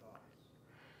into your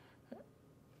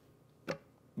thoughts?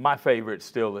 My favorite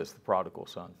still is the prodigal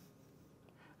son.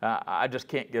 I just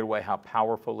can't get away how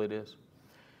powerful it is.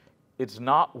 It's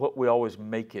not what we always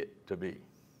make it to be.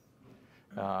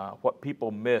 What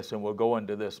people miss, and we'll go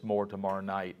into this more tomorrow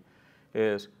night,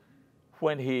 is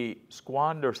when he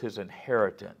squanders his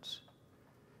inheritance,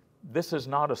 this is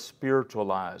not a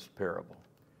spiritualized parable.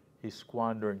 He's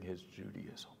squandering his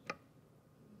Judaism.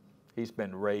 He's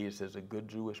been raised as a good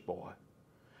Jewish boy.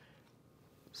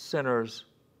 Sinners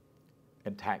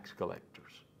and tax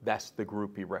collectors, that's the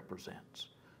group he represents.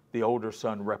 The older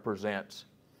son represents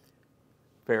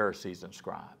Pharisees and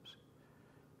scribes.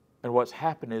 And what's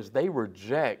happened is they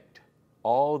reject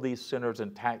all these sinners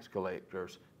and tax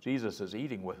collectors. Jesus is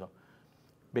eating with them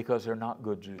because they're not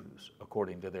good Jews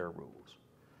according to their rules.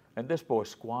 And this boy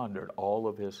squandered all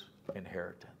of his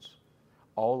inheritance,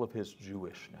 all of his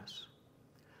Jewishness.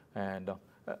 And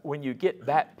when you get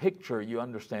that picture, you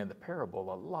understand the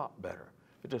parable a lot better.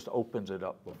 It just opens it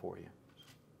up before you.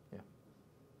 Yeah.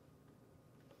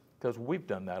 Because we've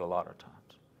done that a lot of times.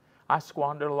 I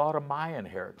squandered a lot of my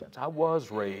inheritance. I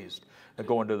was raised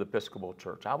going to the Episcopal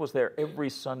Church. I was there every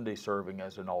Sunday serving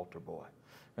as an altar boy,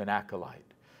 an acolyte.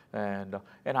 And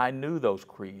I knew those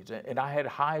creeds. And I had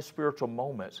high spiritual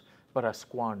moments, but I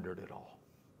squandered it all.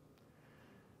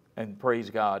 And praise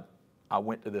God, I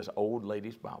went to this old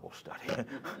lady's Bible study.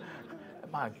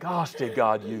 My gosh, did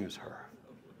God use her.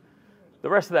 The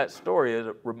rest of that story is,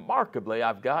 remarkably,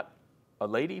 I've got a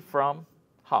lady from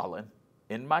Holland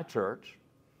in my church,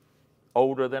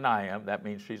 older than I am. That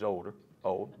means she's old,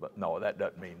 but no, that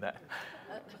doesn't mean that.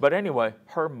 But anyway,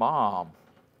 her mom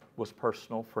was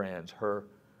personal friends. Her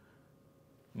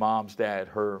mom's dad,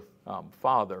 her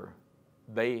father,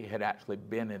 they had actually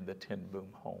been in the Ten Boom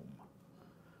home.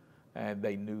 And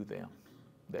they knew them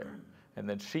there. And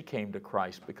then she came to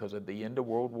Christ because at the end of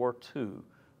World War II,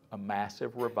 a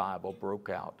massive revival broke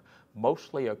out,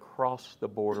 mostly across the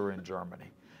border in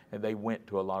Germany. And they went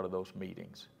to a lot of those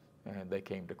meetings, and they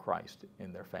came to Christ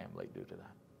in their family due to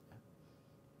that.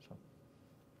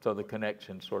 So the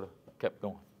connection sort of kept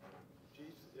going.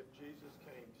 If Jesus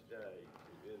came today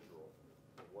to Israel,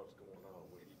 what's going on?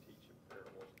 Would he teach in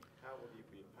parables?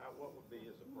 What would be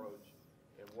his approach,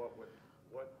 and what would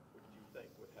you think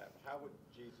would happen? How would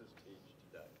Jesus teach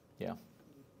today? Yeah.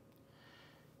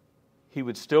 He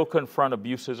would still confront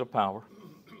abuses of power.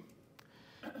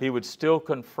 He would still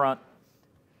confront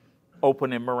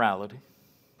open immorality.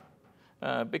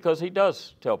 Because he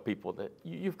does tell people that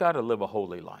you've got to live a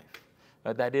holy life.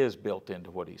 That is built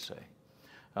into what he's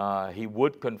saying. He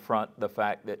would confront the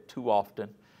fact that too often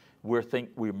we think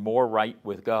we're more right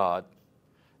with God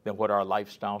than what our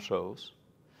lifestyle shows,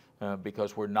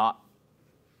 because we're not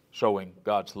showing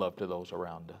God's love to those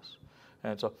around us.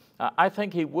 And so I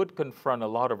think he would confront a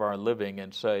lot of our living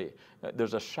and say,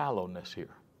 there's a shallowness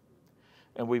here.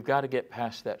 And we've got to get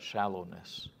past that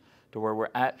shallowness to where we're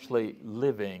actually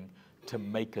living to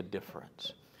make a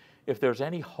difference. If there's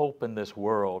any hope in this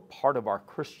world, part of our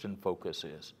Christian focus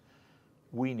is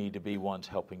we need to be ones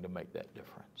helping to make that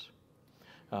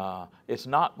difference. It's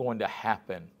not going to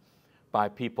happen by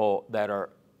people that are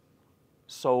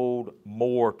sold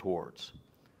more towards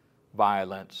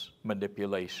violence,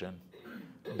 manipulation,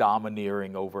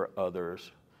 domineering over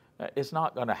others. It's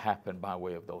not going to happen by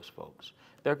way of those folks.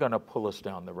 They're going to pull us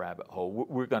down the rabbit hole.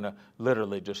 We're going to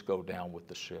literally just go down with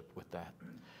the ship with that.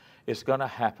 It's going to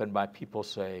happen by people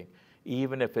saying,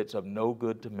 even if it's of no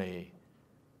good to me,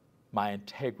 my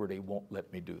integrity won't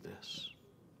let me do this.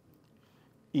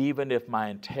 Even if my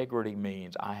integrity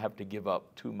means I have to give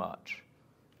up too much,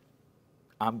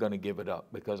 I'm going to give it up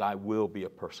because I will be a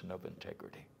person of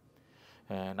integrity.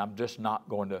 And I'm just not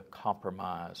going to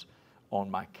compromise on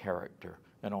my character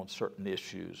and on certain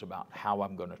issues about how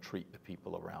I'm going to treat the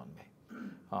people around me.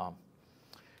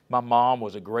 My mom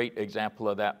was a great example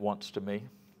of that once to me.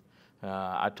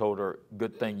 I told her,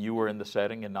 good thing you were in the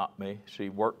setting and not me. She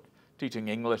worked teaching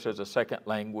English as a second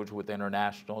language with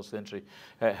internationals. Then she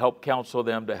helped counsel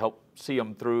them to help see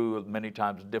them through many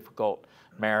times difficult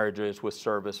marriages with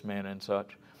servicemen and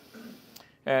such.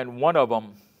 And one of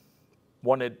them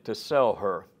wanted to sell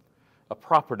her a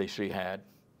property she had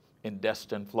in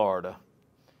Destin, Florida,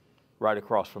 right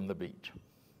across from the beach.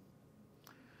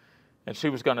 And she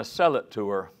was going to sell it to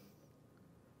her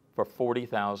for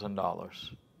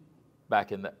 $40,000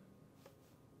 back in the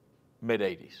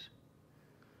mid-'80s.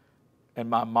 And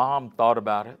my mom thought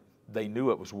about it. They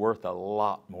knew it was worth a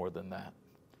lot more than that.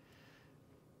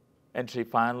 And she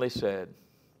finally said,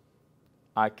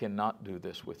 I cannot do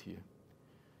this with you.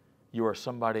 You are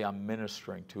somebody I'm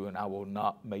ministering to, and I will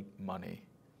not make money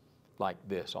like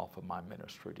this off of my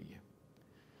ministry to you.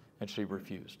 And she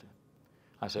refused.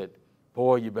 I said,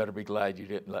 boy, you better be glad you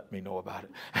didn't let me know about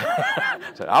it. I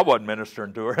said, I wasn't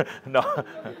ministering to her. No.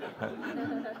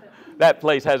 That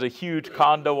place has a huge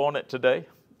condo on it today,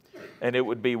 and it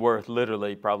would be worth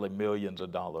literally probably millions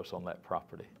of dollars on that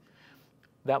property.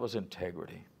 That was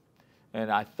integrity. And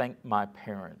I thank my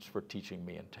parents for teaching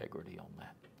me integrity on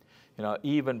that. You know,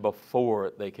 even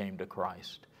before they came to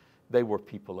Christ, they were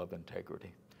people of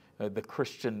integrity. The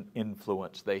Christian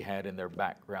influence they had in their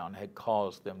background had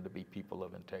caused them to be people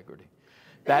of integrity.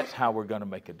 That's how we're going to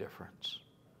make a difference,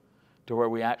 to where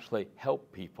we actually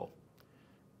help people.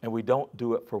 And we don't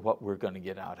do it for what we're going to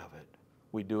get out of it.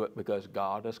 We do it because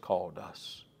God has called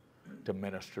us to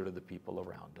minister to the people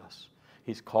around us.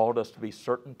 He's called us to be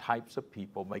certain types of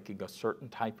people, making a certain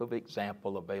type of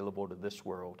example available to this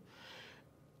world.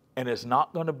 And it's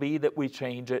not going to be that we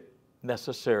change it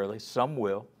necessarily. Some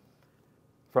will,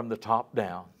 from the top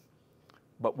down.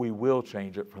 But we will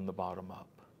change it from the bottom up.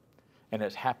 And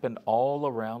it's happened all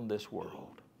around this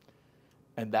world.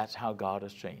 And that's how God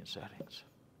has changed settings.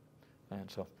 And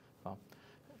so,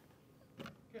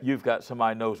 you've got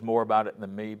somebody who knows more about it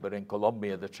than me, but in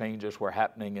Colombia, the changes were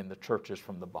happening in the churches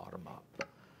from the bottom up.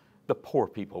 The poor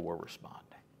people were responding.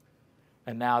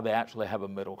 And now they actually have a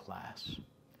middle class.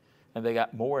 And they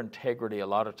got more integrity a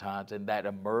lot of times in that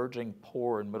emerging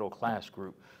poor and middle class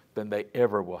group than they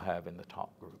ever will have in the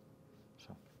top group.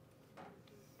 So.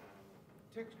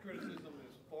 Text criticism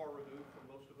is far removed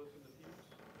from most of us in the pews.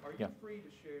 Are you free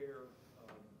to share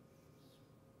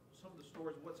some of the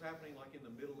stories of what's happening like in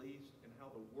the Middle East and how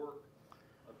the work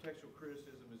of textual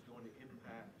criticism is going to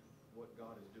impact what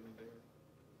God is doing there?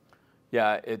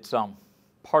 Yeah, it's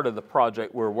part of the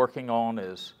project we're working on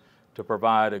is to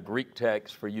provide a Greek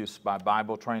text for use by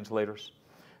Bible translators.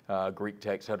 Greek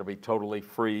text had to be totally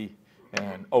free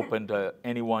and open to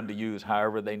anyone to use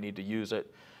however they need to use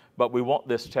it. But we want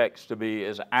this text to be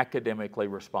as academically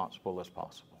responsible as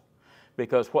possible,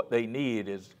 because what they need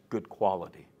is good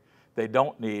quality. They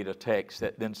don't need a text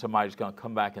that then somebody's going to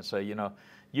come back and say, you know,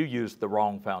 you used the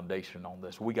wrong foundation on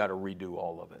this. We got to redo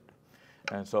all of it.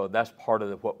 And so that's part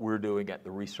of what we're doing at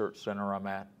the research center I'm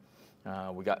at.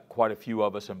 We got quite a few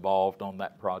of us involved on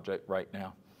that project right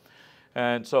now.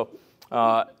 And so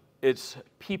it's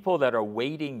people that are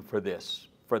waiting for this,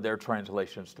 for their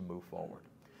translations to move forward.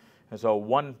 And so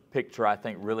one picture I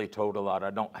think really told a lot. I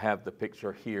don't have the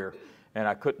picture here, and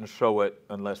I couldn't show it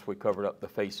unless we covered up the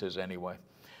faces anyway.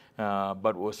 But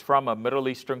it was from a Middle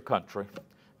Eastern country.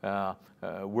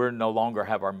 We no longer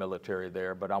have our military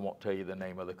there, but I won't tell you the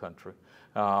name of the country.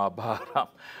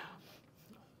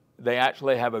 They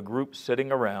actually have a group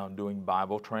sitting around doing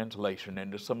Bible translation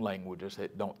into some languages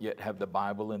that don't yet have the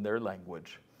Bible in their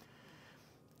language.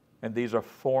 And these are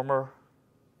former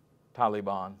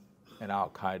Taliban and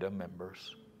Al-Qaeda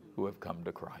members who have come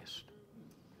to Christ.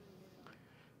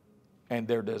 And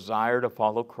their desire to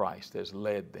follow Christ has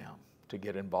led them to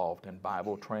get involved in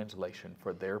Bible translation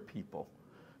for their people,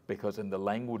 because in the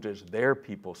languages their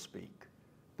people speak,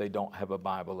 they don't have a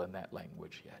Bible in that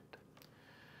language yet.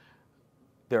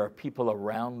 There are people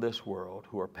around this world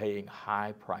who are paying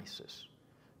high prices.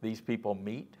 These people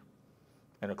meet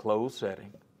in a closed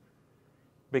setting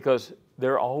because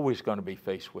they're always going to be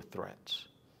faced with threats,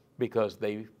 because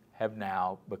they have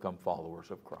now become followers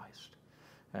of Christ.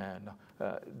 And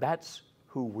that's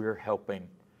who we're helping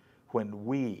when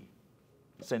we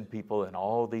send people in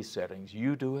all these settings.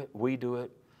 You do it, we do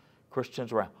it,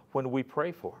 Christians around. When we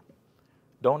pray for them,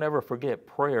 don't ever forget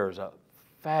prayer is a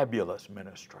fabulous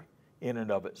ministry in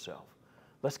and of itself.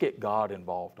 Let's get God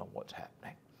involved on what's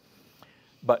happening.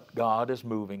 But God is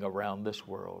moving around this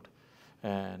world,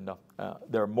 and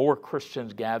there are more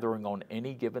Christians gathering on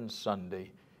any given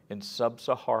Sunday in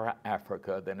sub-Saharan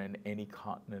Africa than in any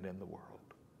continent in the world.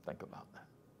 Think about that.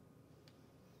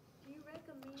 Do you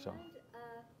recommend,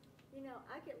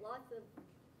 I get lots of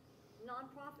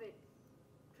nonprofit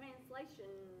translation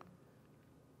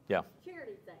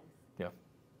charity things. Yeah.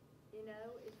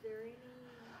 Is there any?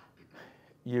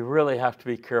 You really have to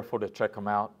be careful to check them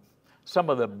out. Some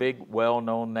of the big,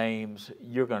 well-known names,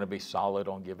 you're going to be solid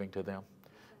on giving to them.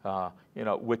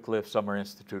 Wycliffe Summer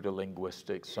Institute of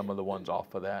Linguistics, some of the ones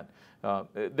off of that.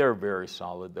 They're very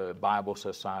solid. The Bible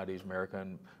Societies,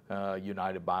 American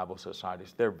United Bible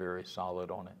Societies, they're very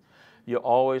solid on it. You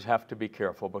always have to be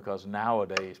careful because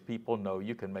nowadays people know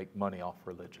you can make money off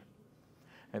religion.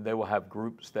 And they will have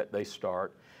groups that they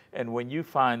start. And when you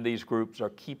find these groups are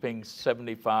keeping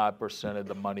 75% of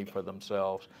the money for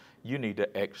themselves, you need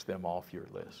to X them off your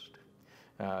list.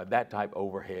 That type of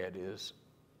overhead is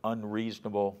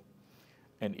unreasonable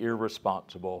and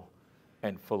irresponsible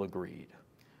and full of greed.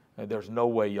 And there's no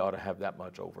way you ought to have that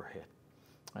much overhead.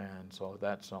 And so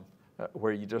that's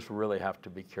where you just really have to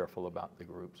be careful about the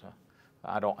groups.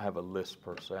 I don't have a list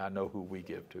per se. I know who we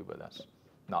give to, but that's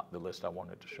not the list I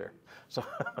wanted to share. So,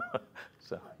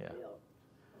 yeah.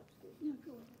 Yeah,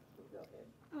 go ahead.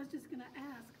 I was just going to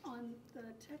ask on the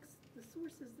text, the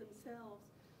sources themselves.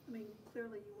 I mean,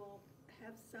 clearly you all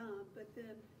have some, but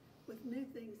then with new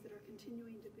things that are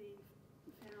continuing to be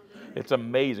found. It's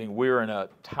amazing. We're in a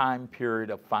time period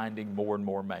of finding more and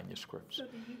more manuscripts. So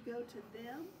do you go to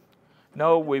them?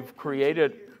 No, we've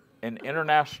created an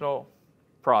international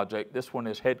project. This one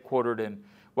is headquartered in,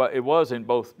 well, it was in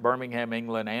both Birmingham,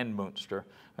 England, and Münster.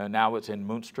 And now it's in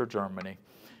Münster, Germany.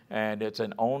 And it's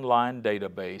an online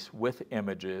database with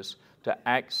images to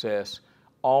access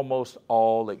almost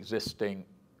all existing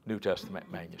New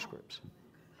Testament manuscripts,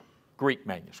 Greek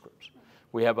manuscripts.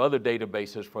 We have other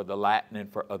databases for the Latin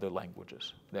and for other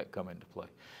languages that come into play.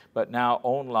 But now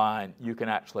online, you can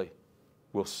actually,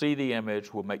 we'll see the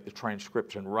image, we'll make the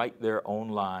transcription right there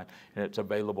online, and it's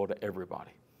available to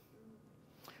everybody.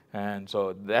 And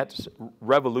so that's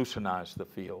revolutionized the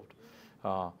field.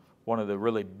 One of the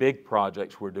really big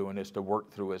projects we're doing is to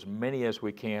work through as many as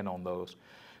we can on those.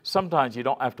 Sometimes you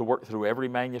don't have to work through every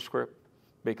manuscript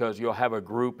because you'll have a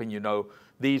group and you know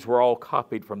these were all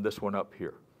copied from this one up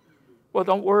here. Well,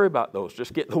 don't worry about those.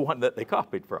 Just get the one that they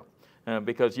copied from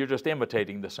because you're just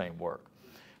imitating the same work.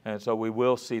 And so we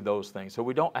will see those things. So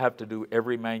we don't have to do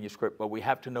every manuscript, but we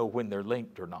have to know when they're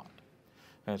linked or not.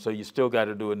 And so you still got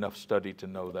to do enough study to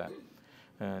know that.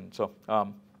 And so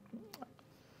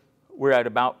we're at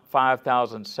about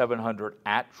 5,700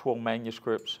 actual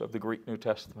manuscripts of the Greek New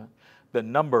Testament. The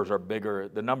numbers are bigger.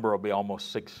 The number will be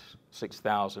almost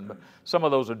 6,000. But some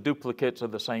of those are duplicates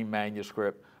of the same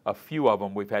manuscript. A few of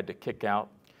them we've had to kick out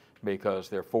because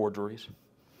they're forgeries.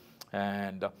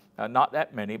 And not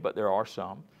that many, but there are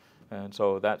some. And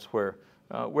so that's where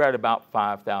we're at about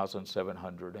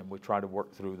 5,700. And we try to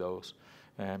work through those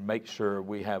and make sure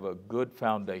we have a good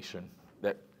foundation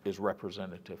that is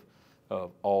representative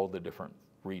of all the different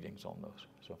readings on those.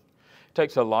 So it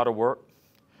takes a lot of work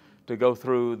to go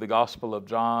through the Gospel of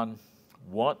John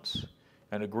once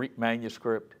in a Greek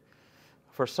manuscript.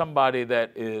 For somebody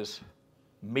that is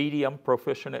medium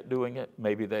proficient at doing it,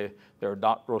 maybe they're a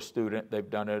doctoral student, they've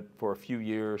done it for a few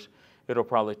years, it'll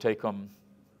probably take them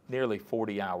nearly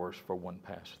 40 hours for one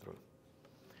pass through.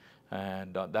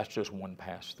 And that's just one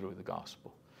pass through the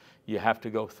gospel. You have to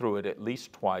go through it at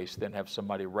least twice, then have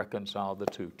somebody reconcile the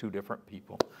two different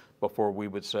people, before we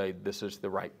would say this is the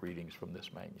right readings from this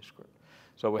manuscript.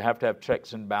 So we have to have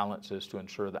checks and balances to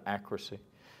ensure the accuracy.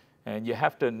 And you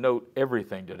have to note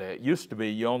everything today. It used to be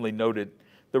you only noted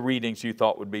the readings you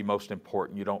thought would be most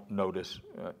important. You don't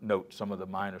note some of the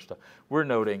minor stuff. We're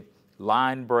noting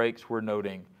line breaks, we're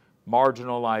noting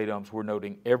marginal items, we're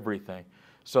noting everything,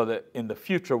 so that in the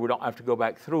future we don't have to go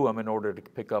back through them in order to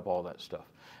pick up all that stuff.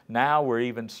 Now we're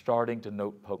even starting to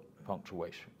note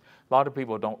punctuation. A lot of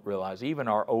people don't realize even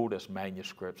our oldest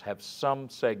manuscripts have some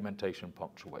segmentation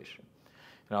punctuation.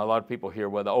 You know, a lot of people hear,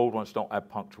 well, the old ones don't have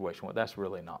punctuation. Well, that's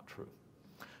really not true.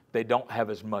 They don't have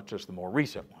as much as the more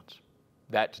recent ones.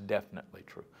 That's definitely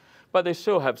true. But they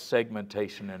still have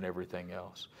segmentation and everything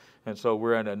else. And so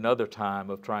we're in another time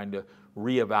of trying to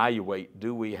reevaluate,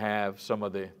 do we have some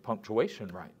of the punctuation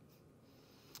right?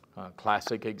 A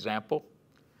classic example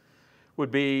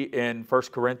would be in 1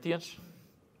 Corinthians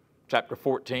chapter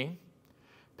 14,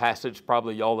 passage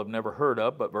probably y'all have never heard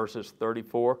of, but verses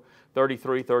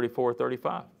 33, 34,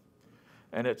 35.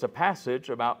 And it's a passage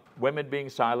about women being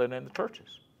silent in the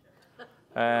churches.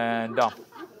 And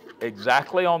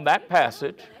exactly on that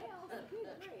passage,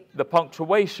 the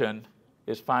punctuation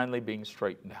is finally being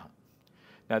straightened out.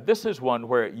 Now, this is one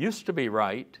where it used to be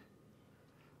right,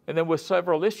 and then with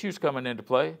several issues coming into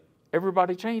play,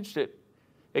 everybody changed it,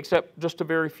 except just a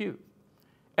very few.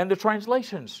 And the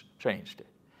translations changed it.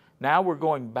 Now we're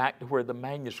going back to where the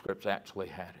manuscripts actually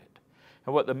had it.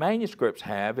 And what the manuscripts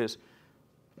have is,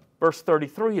 verse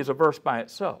 33 is a verse by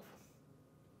itself.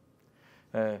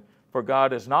 For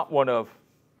God is not one of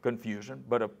confusion,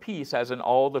 but of peace, as in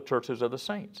all the churches of the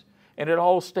saints. And it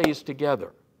all stays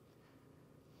together.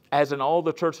 as in all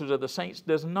the churches of the saints,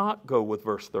 does not go with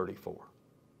verse 34.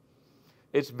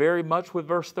 It's very much with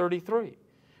verse 33.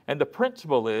 And the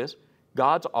principle is,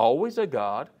 God's always a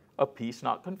God of peace,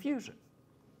 not confusion.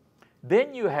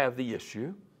 Then you have the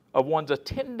issue of one's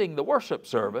attending the worship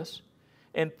service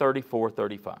in 34,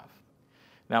 35.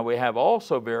 Now we have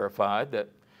also verified that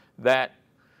that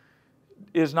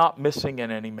is not missing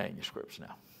in any manuscripts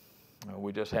now.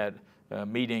 We just had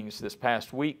meetings this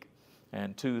past week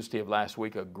and Tuesday of last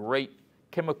week. A great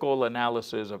chemical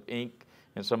analysis of ink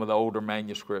and some of the older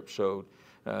manuscripts showed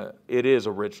it is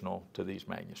original to these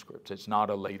manuscripts. It's not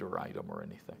a later item or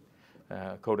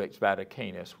anything. Codex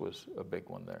Vaticanus was a big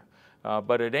one there.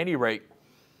 But at any rate,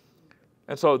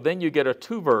 and so then you get a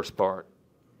 2-verse part,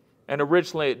 and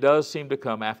originally it does seem to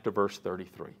come after verse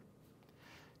 33.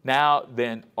 Now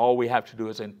then all we have to do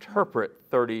is interpret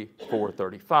 34,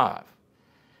 35.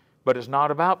 But it's not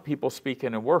about people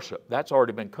speaking in worship. That's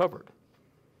already been covered.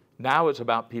 Now it's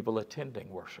about people attending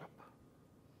worship.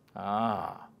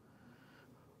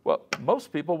 Well,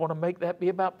 most people want to make that be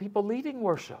about people leading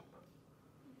worship.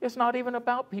 It's not even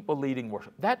about people leading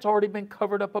worship. That's already been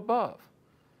covered up above.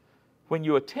 When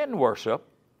you attend worship,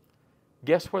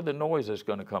 guess where the noise is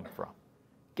going to come from?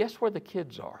 Guess where the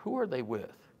kids are? Who are they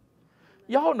with?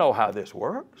 Y'all know how this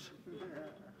works.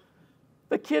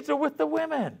 The kids are with the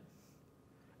women.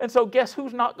 And so guess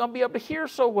who's not going to be able to hear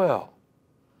so well?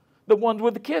 The ones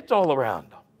with the kids all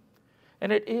around them.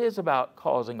 And it is about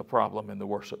causing a problem in the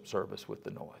worship service with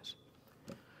the noise.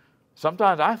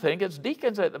 Sometimes I think it's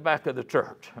deacons at the back of the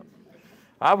church.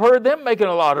 I've heard them making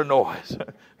a lot of noise.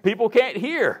 People can't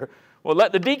hear. Well,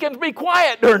 let the deacons be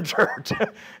quiet during church.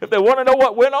 If they want to know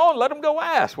what went on, let them go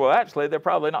ask. Well, actually, they're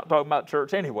probably not talking about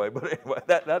church anyway. But anyway,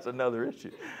 that's another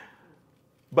issue.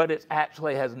 But it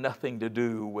actually has nothing to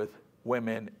do with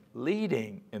women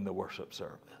leading in the worship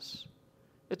service.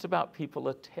 It's about people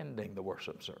attending the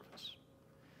worship service.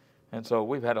 And so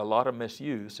we've had a lot of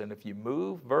misuse. And if you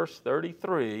move verse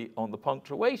 33 on the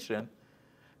punctuation,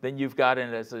 then you've got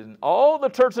it as in all the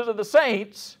churches of the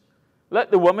saints,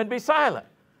 let the woman be silent.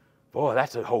 Boy,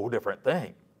 that's a whole different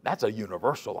thing. That's a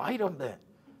universal item then.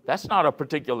 That's not a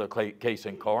particular case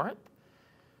in Corinth.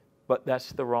 But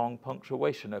that's the wrong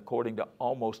punctuation according to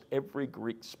almost every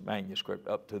Greek manuscript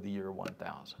up to the year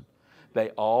 1000. They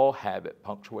all have it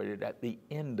punctuated at the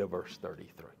end of verse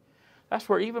 33. That's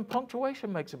where even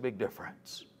punctuation makes a big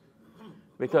difference.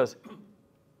 Because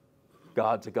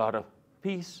God's a God of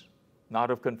peace,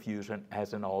 not of confusion,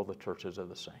 as in all the churches of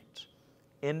the saints.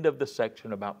 End of the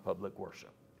section about public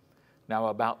worship. Now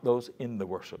about those in the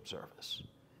worship service.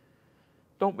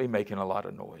 Don't be making a lot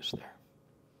of noise there.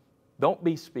 Don't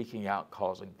be speaking out,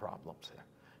 causing problems there.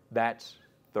 That's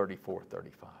 34,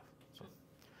 35.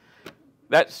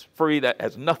 That's free. That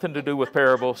has nothing to do with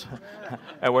parables.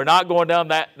 And we're not going down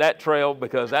that trail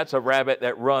because that's a rabbit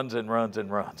that runs and runs and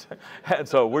runs. And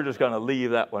so we're just going to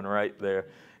leave that one right there.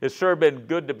 It's sure been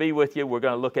good to be with you. We're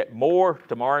going to look at more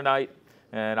tomorrow night,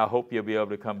 and I hope you'll be able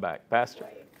to come back. Pastor?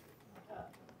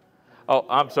 Oh,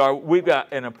 I'm sorry. We've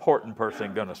got an important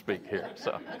person going to speak here.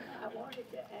 So. I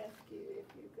wanted to ask you if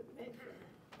you could mention,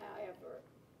 however,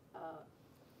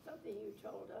 something you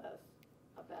told us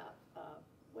about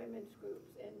women's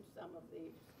groups in some of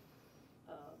these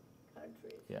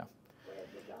countries. Yeah. Where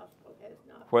the gospel has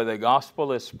not. Where the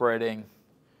gospel is spreading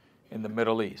in the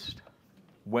Middle East,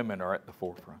 women are at the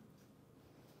forefront.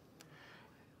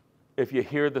 If you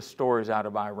hear the stories out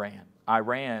of Iran,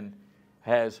 Iran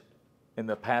has, in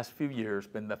the past few years,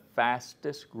 been the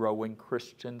fastest growing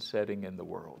Christian setting in the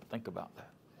world. Think about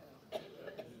that.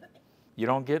 You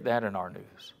don't get that in our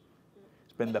news.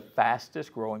 It's been the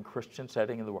fastest growing Christian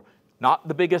setting in the world. Not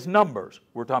the biggest numbers.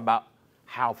 We're talking about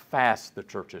how fast the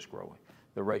church is growing,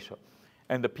 the ratio.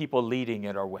 And the people leading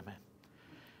it are women.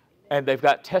 And they've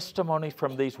got testimonies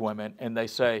from these women, and they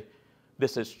say,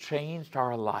 this has changed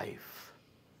our life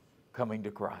coming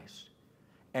to Christ.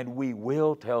 And we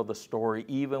will tell the story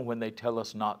even when they tell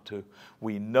us not to.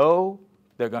 We know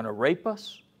they're going to rape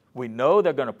us. We know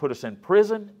they're going to put us in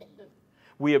prison.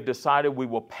 We have decided we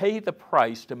will pay the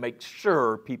price to make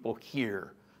sure people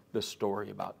hear the story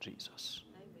about Jesus.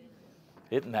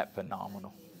 Isn't that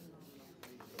phenomenal?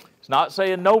 It's not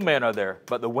saying no men are there,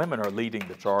 but the women are leading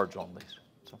the charge on these.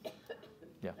 So,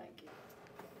 yeah.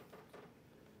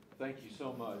 Thank you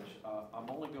so much. I'm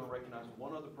only going to recognize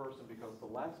one other person because the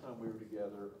last time we were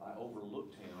together, I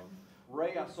overlooked him.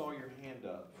 Ray, I saw your hand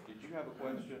up. Did you have a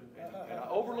question? And I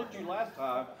overlooked you last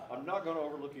time. I'm not going to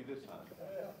overlook you this time.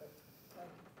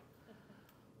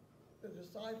 The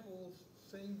disciples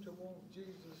seem to want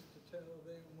Jesus to tell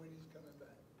them when he's coming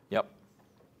back. Yep.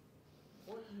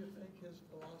 What do you think his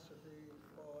philosophy was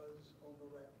on the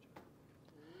rapture?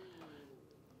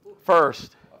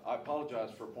 First, I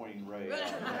apologize for appointing Ray.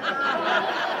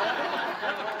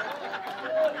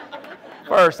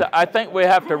 First, I think we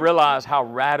have to realize how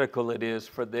radical it is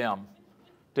for them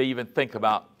to even think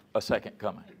about a second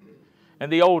coming. In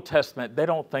the Old Testament, they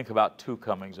don't think about two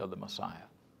comings of the Messiah.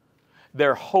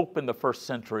 Their hope in the first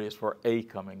century is for a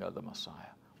coming of the Messiah,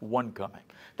 one coming.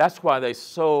 That's why they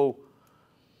so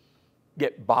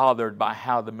get bothered by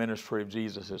how the ministry of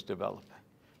Jesus is developing,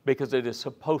 because it is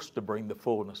supposed to bring the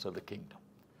fullness of the kingdom.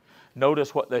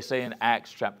 Notice what they say in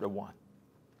Acts chapter 1.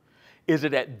 Is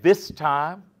it at this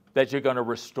time that you're going to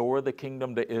restore the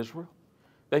kingdom to Israel?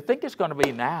 They think it's going to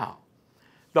be now.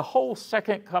 The whole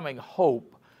second coming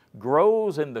hope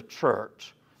grows in the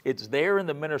church. It's there in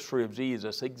the ministry of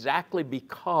Jesus exactly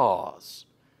because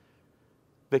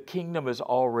the kingdom is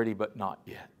already but not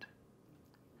yet.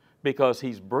 Because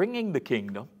he's bringing the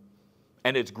kingdom,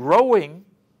 and it's growing,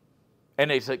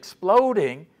 and it's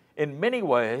exploding in many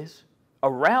ways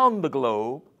around the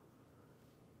globe,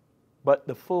 but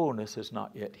the fullness is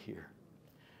not yet here.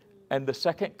 And the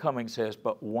second coming says,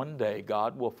 but one day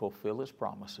God will fulfill his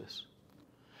promises,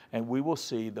 and we will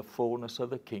see the fullness of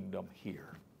the kingdom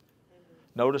here.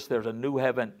 Notice there's a new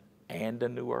heaven and a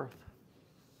new earth.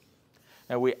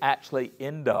 And we actually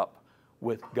end up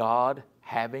with God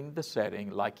having the setting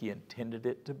like he intended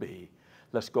it to be.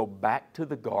 Let's go back to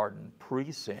the garden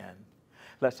pre-sin.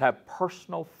 Let's have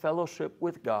personal fellowship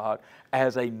with God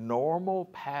as a normal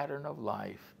pattern of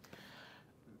life.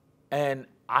 And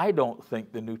I don't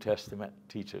think the New Testament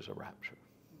teaches a rapture.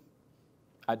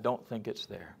 I don't think it's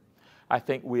there. I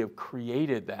think we have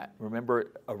created that. Remember,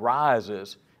 it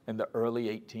arises in the early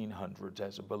 1800s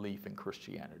as a belief in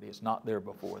Christianity. It's not there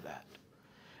before that.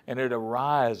 And it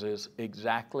arises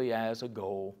exactly as a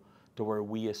goal to where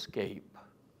we escape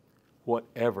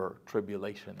whatever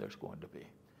tribulation there's going to be.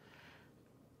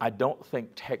 I don't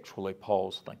think textually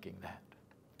Paul's thinking that.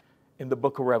 In the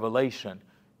book of Revelation,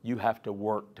 you have to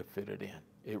work to fit it in.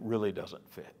 It really doesn't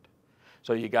fit.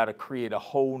 So you got to create a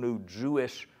whole new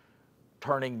Jewish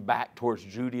turning back towards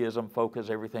Judaism focus,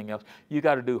 everything else. You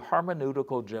got to do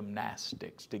hermeneutical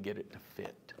gymnastics to get it to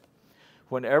fit.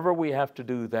 Whenever we have to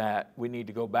do that, we need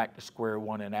to go back to square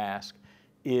one and ask,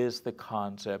 is the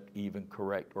concept even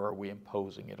correct, or are we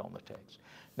imposing it on the text?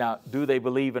 Now, do they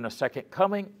believe in a second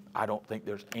coming? I don't think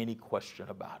there's any question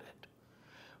about it.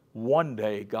 One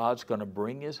day, God's going to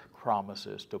bring his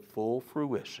promises to full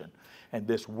fruition, and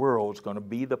this world's going to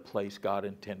be the place God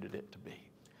intended it to be.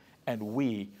 And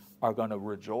we are going to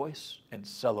rejoice and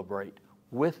celebrate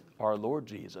with our Lord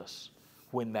Jesus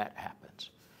when that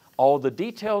happens. All the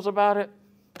details about it,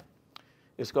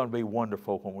 it's going to be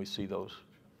wonderful when we see those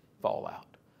fall out.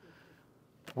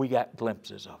 We got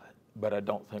glimpses of it, but I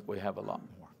don't think we have a lot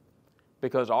more.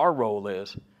 Because our role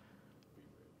is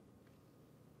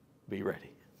be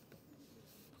ready.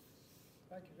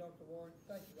 Thank you, Dr. Warren.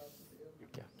 Thank you, Dr.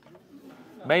 Bill.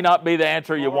 Yeah. May not be the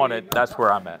answer you wanted. That's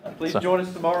where I'm at. Please join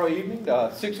us tomorrow evening,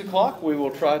 6 o'clock. We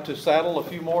will try to saddle a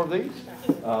few more of these.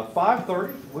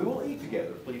 5:30, we will eat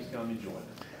together. Please come and join us.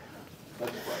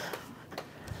 Let's pray.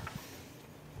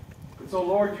 And so,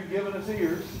 Lord, you've given us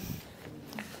ears.